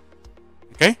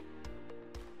 Okay?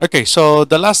 Okay, so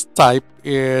the last type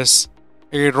is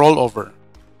a rollover.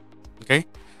 Okay?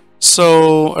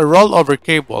 So a rollover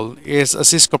cable is a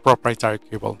Cisco proprietary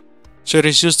cable. So it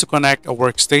is used to connect a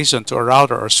workstation to a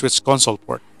router or switch console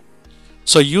port.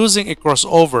 So using a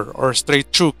crossover or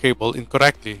straight-through cable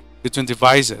incorrectly between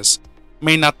devices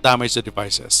may not damage the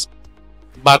devices,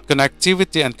 but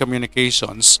connectivity and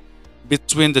communications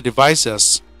between the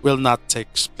devices will not take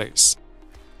place.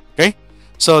 Okay,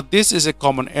 so this is a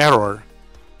common error,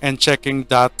 and checking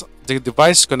that the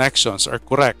device connections are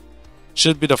correct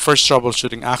should be the first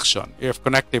troubleshooting action if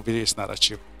connectivity is not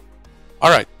achieved. All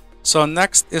right, so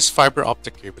next is fiber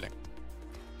optic cabling.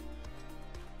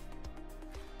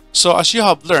 So as you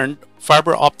have learned,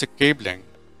 fiber optic cabling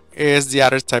is the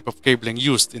other type of cabling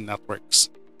used in networks.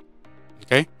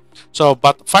 Okay, so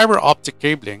but fiber optic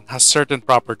cabling has certain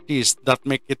properties that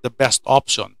make it the best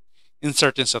option in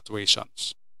certain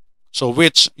situations, so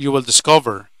which you will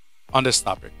discover on this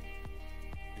topic.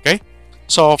 Okay,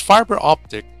 so fiber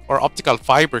optic or optical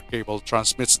fiber cable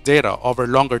transmits data over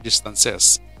longer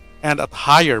distances and at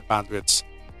higher bandwidths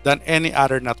than any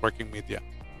other networking media.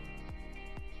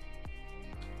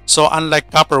 So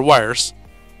unlike copper wires,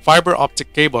 fiber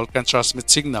optic cable can transmit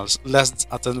signals less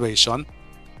attenuation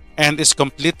and is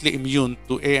completely immune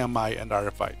to AMI and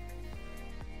RFI.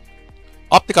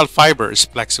 Optical fiber is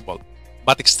flexible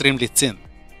but extremely thin.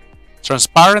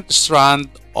 Transparent strand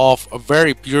of a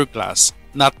very pure glass,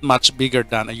 not much bigger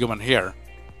than a human hair.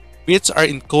 Bits are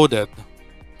encoded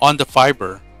on the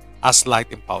fiber as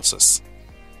light impulses.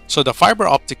 So the fiber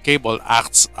optic cable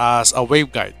acts as a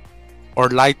waveguide or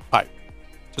light pipe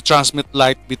to transmit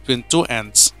light between two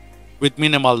ends with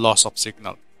minimal loss of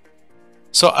signal.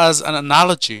 So as an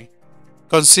analogy,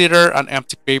 consider an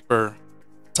empty paper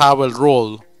towel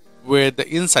roll with the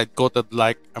inside coated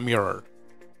like a mirror.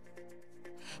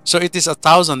 So it is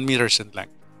 1,000 meters in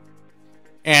length.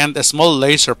 And a small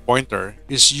laser pointer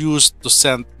is used to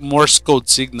send Morse code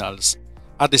signals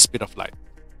at the speed of light.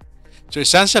 So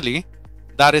essentially,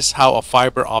 that is how a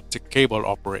fiber optic cable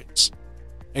operates,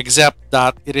 except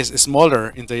that it is smaller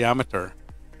in diameter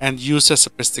and uses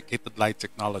sophisticated light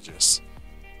technologies.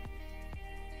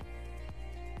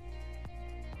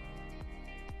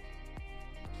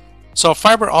 So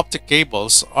fiber optic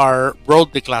cables are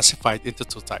broadly classified into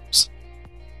two types.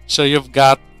 So you've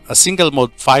got a single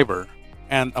mode fiber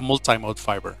and a multi-mode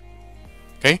fiber.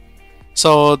 Okay?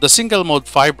 So the single mode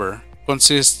fiber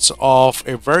consists of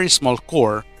a very small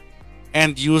core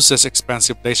and uses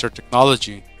expensive laser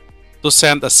technology to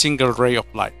send a single ray of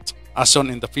light, as shown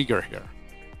in the figure here.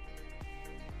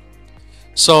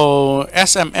 So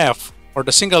SMF, or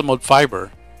the single mode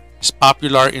fiber, is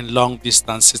popular in long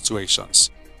distance situations,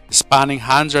 spanning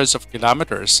hundreds of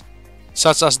kilometers,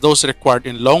 such as those required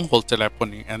in long-haul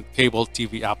telephony and cable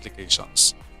TV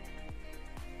applications.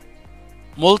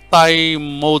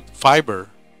 Multi-mode fiber,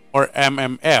 or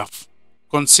MMF,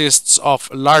 consists of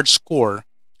a large core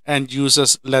and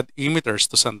uses LED emitters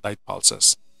to send light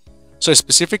pulses. So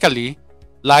specifically,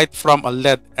 light from a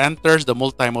LED enters the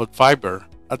multi-mode fiber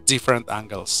at different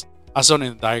angles, as shown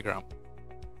in the diagram.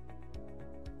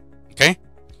 Okay?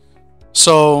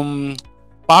 So,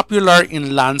 popular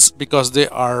in LANs because they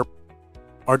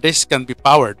can be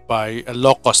powered by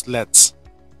low-cost LEDs.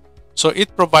 So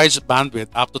it provides bandwidth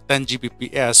up to 10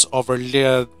 Gbps over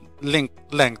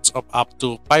lengths of up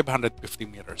to 550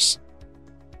 meters.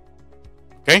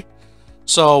 Okay,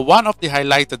 so one of the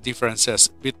highlighted differences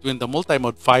between the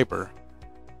multi-mode fiber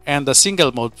and the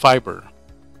single-mode fiber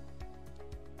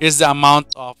is the amount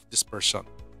of dispersion.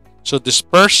 So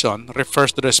dispersion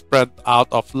refers to the spread out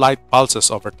of light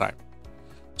pulses over time.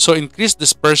 So increased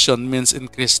dispersion means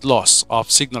increased loss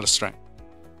of signal strength.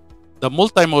 The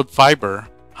multi-mode fiber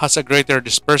has a greater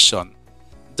dispersion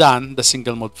than the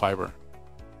single-mode fiber.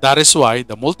 That is why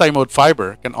the multi-mode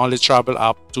fiber can only travel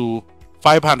up to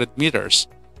 500 meters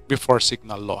before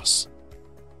signal loss.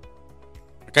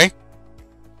 Okay?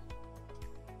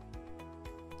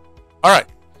 Alright.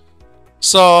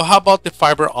 So how about the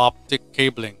fiber optic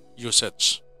cabling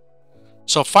usage?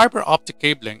 So fiber optic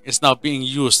cabling is now being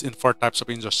used in 4 types of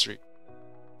industry.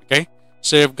 Okay?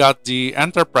 So you've got the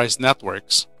enterprise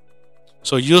networks,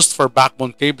 so used for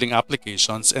backbone cabling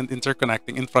applications and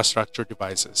interconnecting infrastructure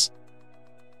devices.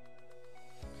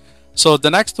 So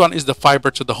the next one is the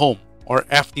fiber to the home, or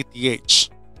FTTH.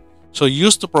 So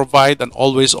used to provide an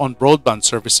always-on broadband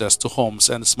services to homes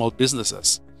and small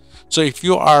businesses. So if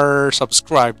you are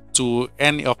subscribed to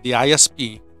any of the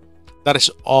ISP that is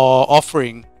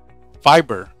offering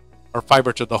fiber or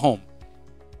fiber to the home,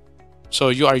 so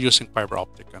you are using fiber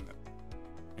optic on it.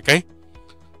 Okay?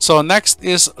 So next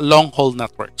is long-haul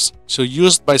networks. So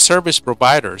used by service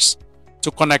providers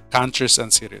to connect countries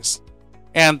and cities.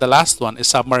 And the last one is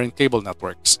submarine cable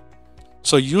networks.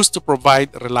 So used to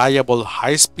provide reliable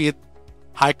high-speed,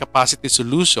 high-capacity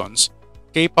solutions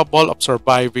capable of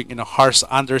surviving in a harsh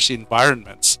undersea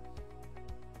environments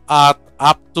at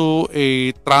up to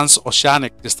a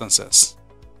transoceanic distances.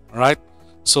 Alright?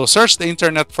 So search the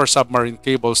internet for submarine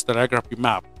cables telegraphy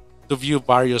map to view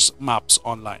various maps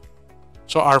online.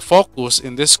 So our focus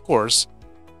in this course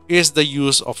is the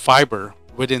use of fiber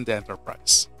within the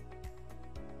enterprise.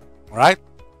 Alright?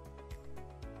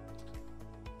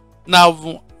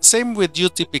 Now, same with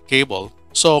UTP cable.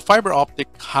 So fiber optic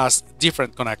has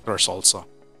different connectors also.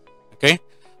 Okay?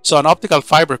 So an optical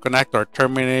fiber connector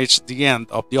terminates the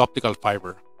end of the optical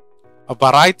fiber. A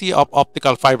variety of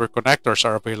optical fiber connectors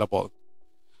are available.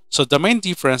 So the main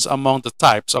difference among the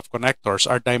types of connectors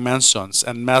are dimensions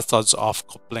and methods of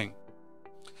coupling.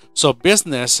 So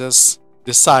businesses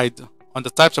decide on the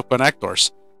types of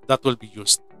connectors that will be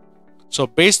used. So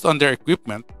based on their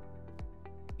equipment,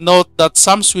 note that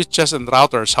some switches and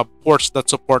routers have ports that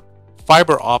support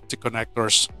fiber optic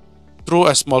connectors through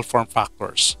a small form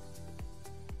factors.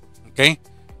 Okay,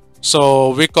 so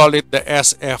we call it the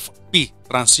SFP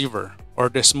transceiver, or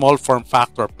the small form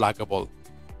factor pluggable.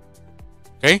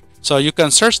 Okay, so you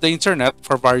can search the internet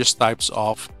for various types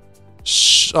of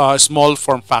small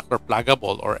form factor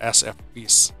pluggable, or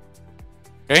SFPs.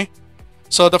 Okay,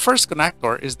 so the first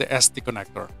connector is the ST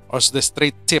connector, or the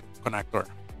straight tip connector.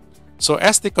 So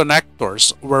ST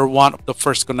connectors were one of the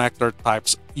first connector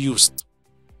types used.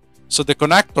 So the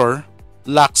connector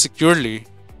locks securely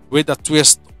with a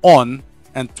twist on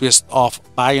and twist-off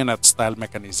bayonet-style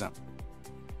mechanism.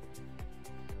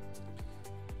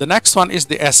 The next one is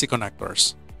the SC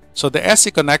connectors. So the SC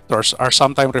connectors are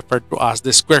sometimes referred to as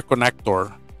the square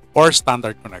connector or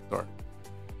standard connector.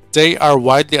 They are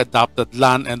widely adopted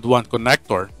LAN and WAN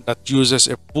connector that uses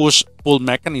a push-pull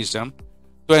mechanism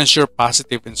to ensure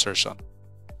positive insertion.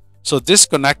 So this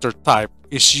connector type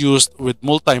is used with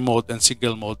multi-mode and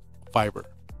single-mode fiber.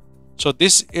 So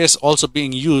this is also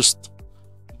being used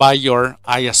by your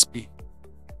ISP.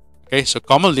 Okay, so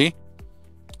commonly,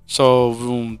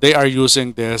 they are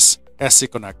using this SC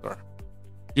connector.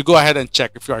 You go ahead and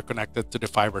check if you are connected to the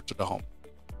fiber to the home.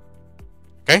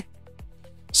 Okay,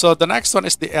 so the next one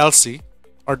is the LC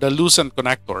or the lucent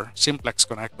connector, simplex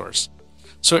connectors.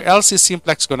 So LC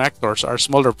simplex connectors are a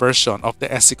smaller version of the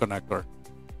SC connector.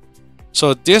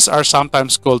 So these are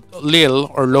sometimes called LIL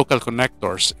or local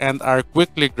connectors and are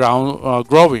quickly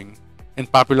growing in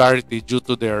popularity due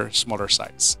to their smaller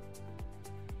size.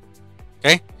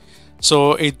 Okay,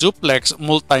 so a duplex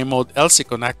multi-mode LC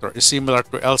connector is similar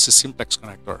to LC simplex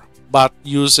connector but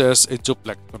uses a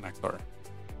duplex connector.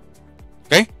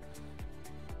 Okay,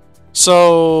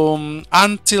 so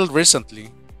until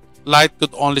recently, light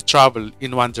could only travel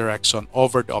in one direction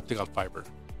over the optical fiber.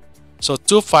 So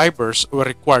two fibers were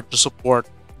required to support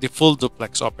the full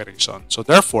duplex operation. So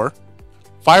therefore,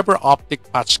 fiber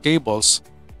optic patch cables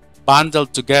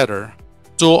bundled together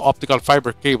two optical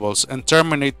fiber cables and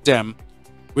terminate them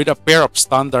with a pair of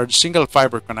standard single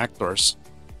fiber connectors.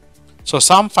 So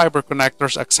some fiber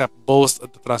connectors accept both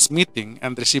the transmitting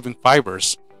and receiving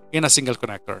fibers in a single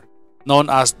connector, known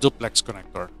as duplex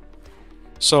connector.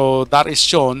 So that is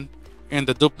shown in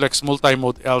the duplex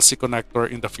multi-mode LC connector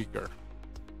in the figure.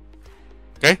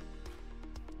 Okay.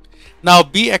 Now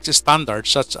BX standards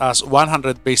such as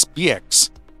 100 base BX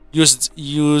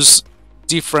use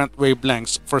different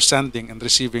wavelengths for sending and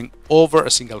receiving over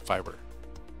a single fiber.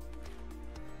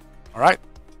 All right.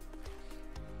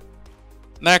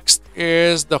 Next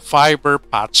is the fiber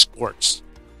patch cords.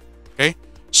 Okay.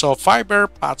 So fiber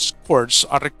patch cords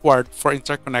are required for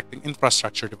interconnecting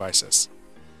infrastructure devices.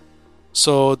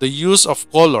 So the use of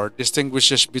color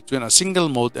distinguishes between a single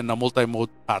mode and a multi-mode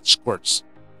patch cords.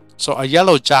 So a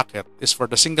yellow jacket is for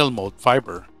the single mode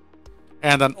fiber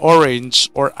and an orange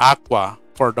or aqua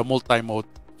for the multi-mode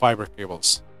fiber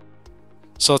cables.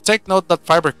 So take note that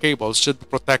fiber cables should be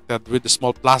protected with a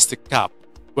small plastic cap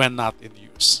when not in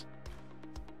use.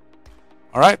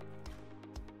 All right.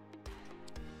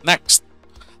 Next.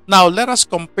 Now let us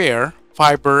compare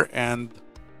fiber and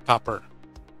copper.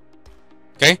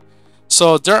 Okay.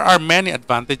 So there are many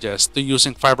advantages to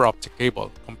using fiber optic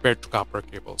cable compared to copper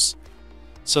cables.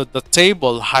 So the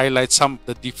table highlights some of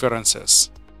the differences.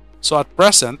 So at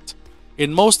present,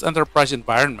 in most enterprise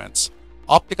environments,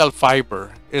 optical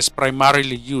fiber is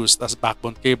primarily used as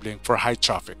backbone cabling for high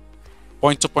traffic,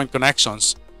 point-to-point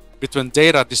connections between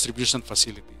data distribution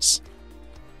facilities.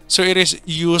 So it is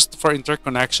used for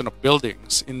interconnection of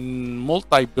buildings in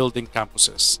multi-building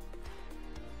campuses.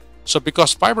 So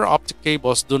because fiber optic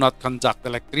cables do not conduct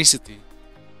electricity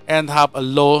and have a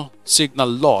low signal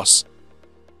loss,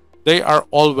 they are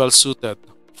all well suited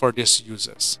for these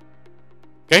uses.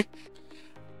 Okay.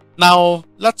 Now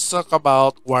let's talk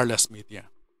about wireless media.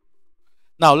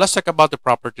 Now let's talk about the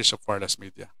properties of wireless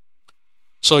media.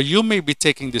 So you may be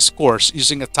taking this course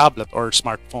using a tablet or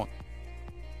smartphone.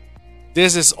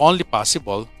 This is only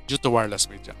possible due to wireless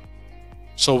media.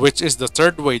 So which is the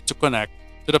third way to connect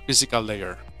to the physical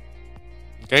layer.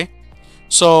 Okay.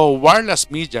 So wireless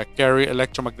media carry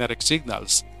electromagnetic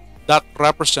signals that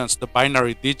represents the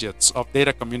binary digits of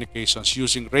data communications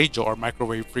using radio or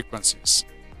microwave frequencies.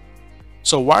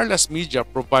 So wireless media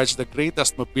provides the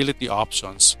greatest mobility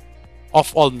options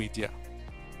of all media.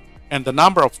 And the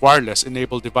number of wireless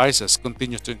enabled devices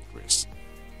continues to increase.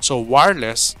 So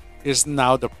wireless is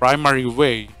now the primary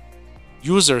way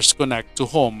users connect to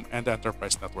home and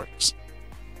enterprise networks.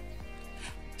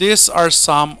 These are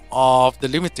some of the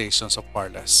limitations of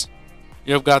wireless.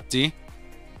 You've got the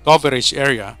coverage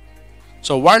area.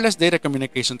 So wireless data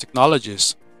communication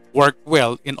technologies work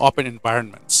well in open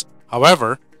environments.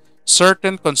 However,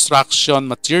 certain construction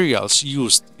materials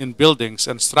used in buildings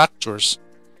and structures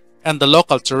and the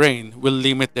local terrain will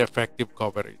limit the effective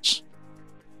coverage.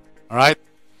 All right.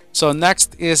 So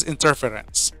next is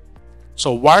interference.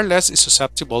 So wireless is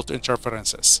susceptible to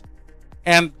interferences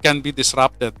and can be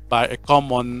disrupted by a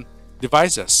common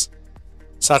devices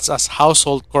such as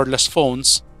household cordless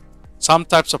phones, some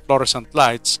types of fluorescent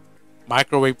lights,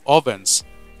 microwave ovens,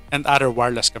 and other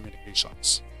wireless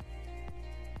communications.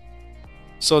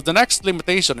 So the next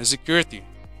limitation is security.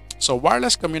 So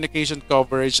wireless communication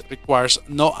coverage requires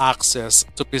no access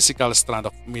to physical strand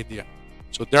of media.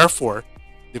 So therefore,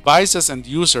 devices and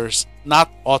users not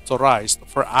authorized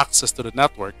for access to the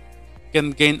network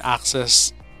can gain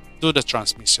access to the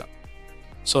transmission.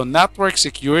 So network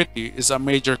security is a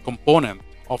major component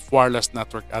of wireless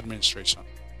network administration.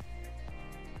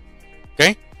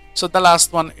 Okay, so the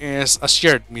last one is a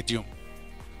shared medium.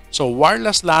 So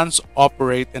wireless LANs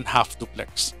operate in half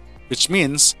duplex, which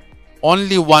means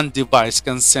only one device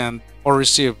can send or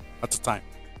receive at a time.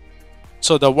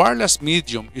 So the wireless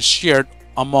medium is shared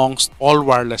amongst all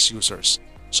wireless users.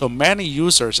 So many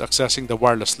users accessing the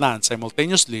wireless LAN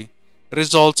simultaneously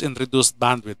results in reduced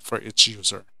bandwidth for each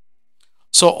user.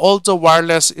 So although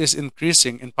wireless is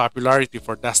increasing in popularity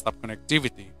for desktop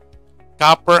connectivity,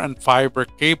 copper and fiber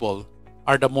cable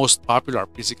are the most popular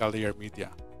physical layer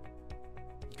media.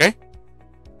 Okay?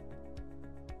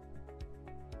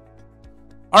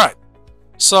 Alright,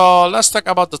 so let's talk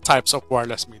about the types of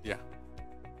wireless media.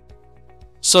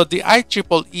 So the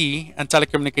IEEE and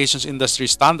telecommunications industry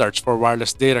standards for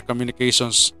wireless data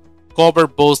communications cover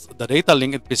both the data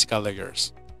link and physical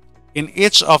layers. In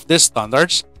each of these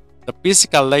standards, the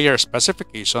physical layer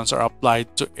specifications are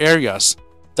applied to areas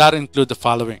that include the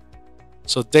following.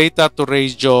 So data to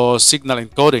radio signal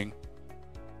encoding,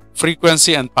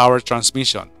 frequency and power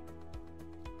transmission.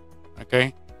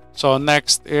 Okay, so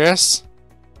next is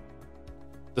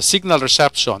the signal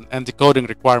reception and decoding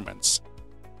requirements,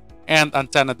 and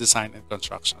antenna design and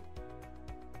construction.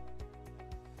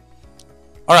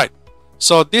 All right,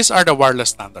 so these are the wireless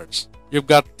standards. You've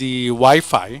got the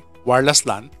Wi-Fi, wireless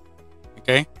LAN,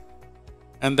 okay?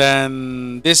 And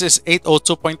then this is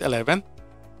 802.11,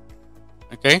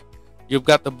 okay? You've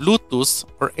got the Bluetooth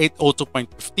or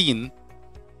 802.15,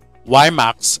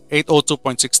 WiMAX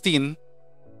 802.16,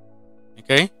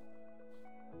 okay?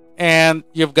 And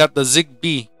you've got the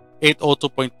Zigbee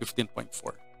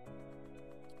 802.15.4.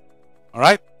 All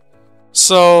right,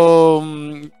 so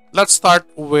let's start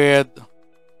with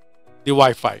the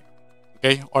Wi-Fi,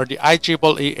 okay, or the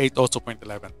IEEE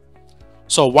 802.11.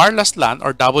 So wireless LAN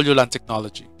or WLAN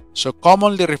technology, so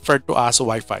commonly referred to as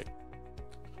Wi-Fi.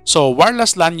 So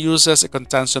wireless LAN uses a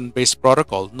contention-based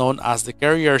protocol known as the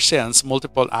Carrier Sense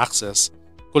Multiple Access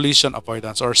Collision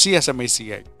Avoidance or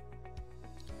CSMACA.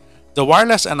 The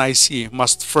wireless NIC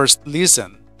must first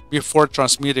listen before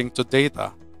transmitting to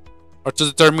data or to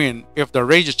determine if the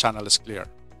radio channel is clear.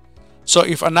 So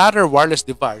if another wireless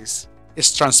device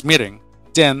is transmitting,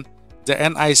 then the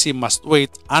NIC must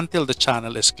wait until the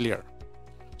channel is clear.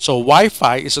 So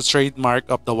Wi-Fi is a trademark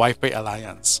of the Wi-Fi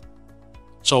Alliance.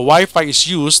 So Wi-Fi is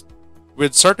used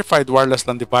with certified wireless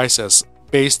LAN devices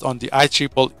based on the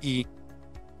IEEE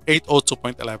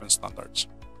 802.11 standards.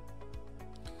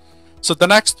 So the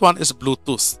next one is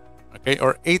Bluetooth, okay,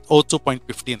 or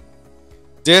 802.15.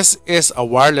 This is a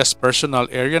wireless personal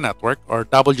area network or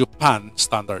WPAN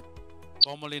standard,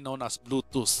 commonly known as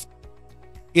Bluetooth.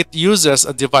 It uses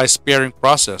a device pairing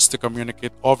process to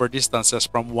communicate over distances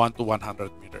from 1 to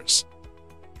 100 meters.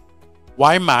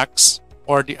 WiMAX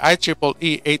or the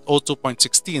IEEE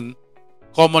 802.16,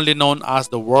 commonly known as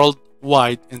the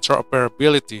Worldwide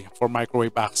Interoperability for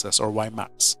Microwave Access or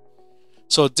WiMAX.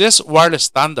 So this wireless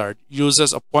standard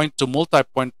uses a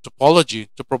point-to-multipoint topology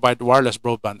to provide wireless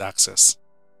broadband access.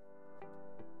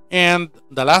 And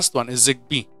the last one is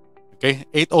Zigbee, okay,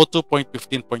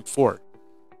 802.15.4.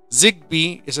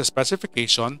 Zigbee is a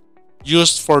specification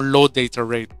used for low data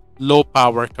rate, low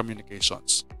power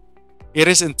communications. It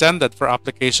is intended for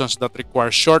applications that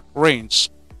require short range,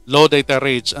 low data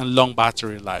rates, and long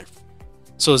battery life.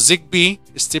 So Zigbee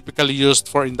is typically used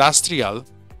for industrial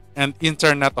and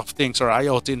Internet of Things or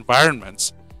IoT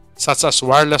environments, such as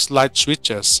wireless light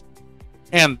switches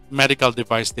and medical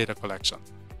device data collection.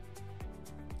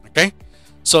 Okay,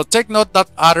 so take note that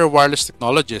other wireless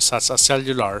technologies such as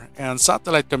cellular and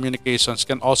satellite communications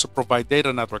can also provide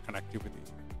data network connectivity.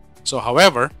 So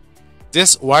however,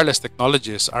 these wireless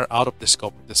technologies are out of the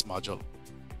scope of this module.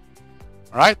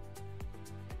 All right.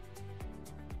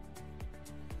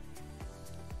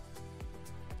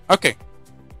 Okay,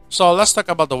 so let's talk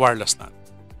about the wireless LAN.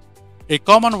 A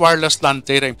common wireless LAN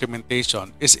data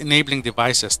implementation is enabling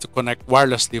devices to connect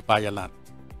wirelessly via LAN.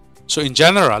 So in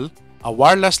general, a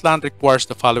wireless LAN requires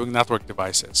the following network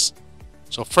devices.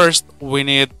 So first, we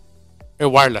need a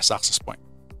wireless access point.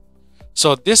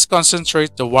 So this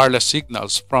concentrates the wireless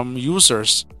signals from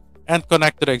users and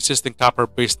connect to the existing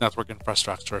copper-based network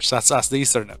infrastructure, such as the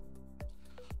Ethernet.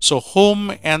 So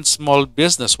home and small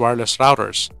business wireless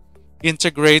routers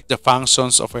integrate the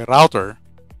functions of a router,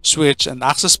 switch, and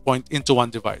access point into one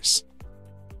device.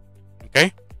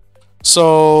 Okay?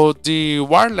 So the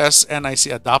wireless NIC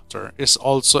adapter is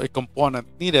also a component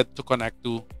needed to connect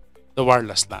to the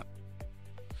wireless LAN.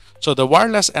 So the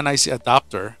wireless NIC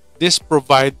adapter, this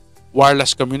provide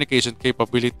wireless communication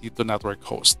capability to network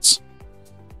hosts.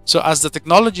 So as the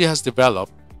technology has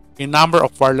developed, a number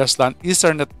of wireless LAN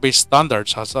Ethernet-based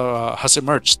standards has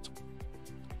emerged.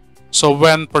 So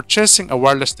when purchasing a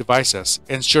wireless devices,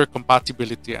 ensure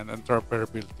compatibility and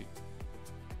interoperability.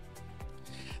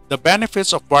 The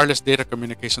benefits of wireless data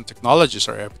communication technologies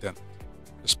are evident,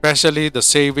 especially the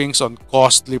savings on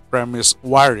costly premise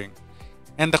wiring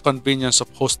and the convenience of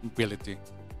host mobility.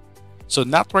 So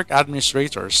network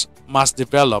administrators must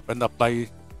develop and apply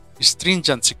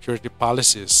stringent security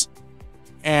policies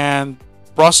and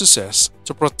processes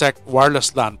to protect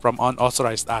wireless LAN from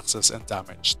unauthorized access and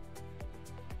damage.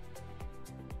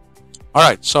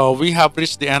 Alright, so we have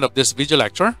reached the end of this video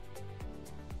lecture.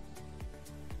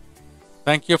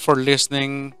 Thank you for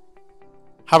listening.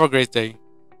 Have a great day.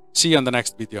 See you on the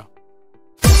next video.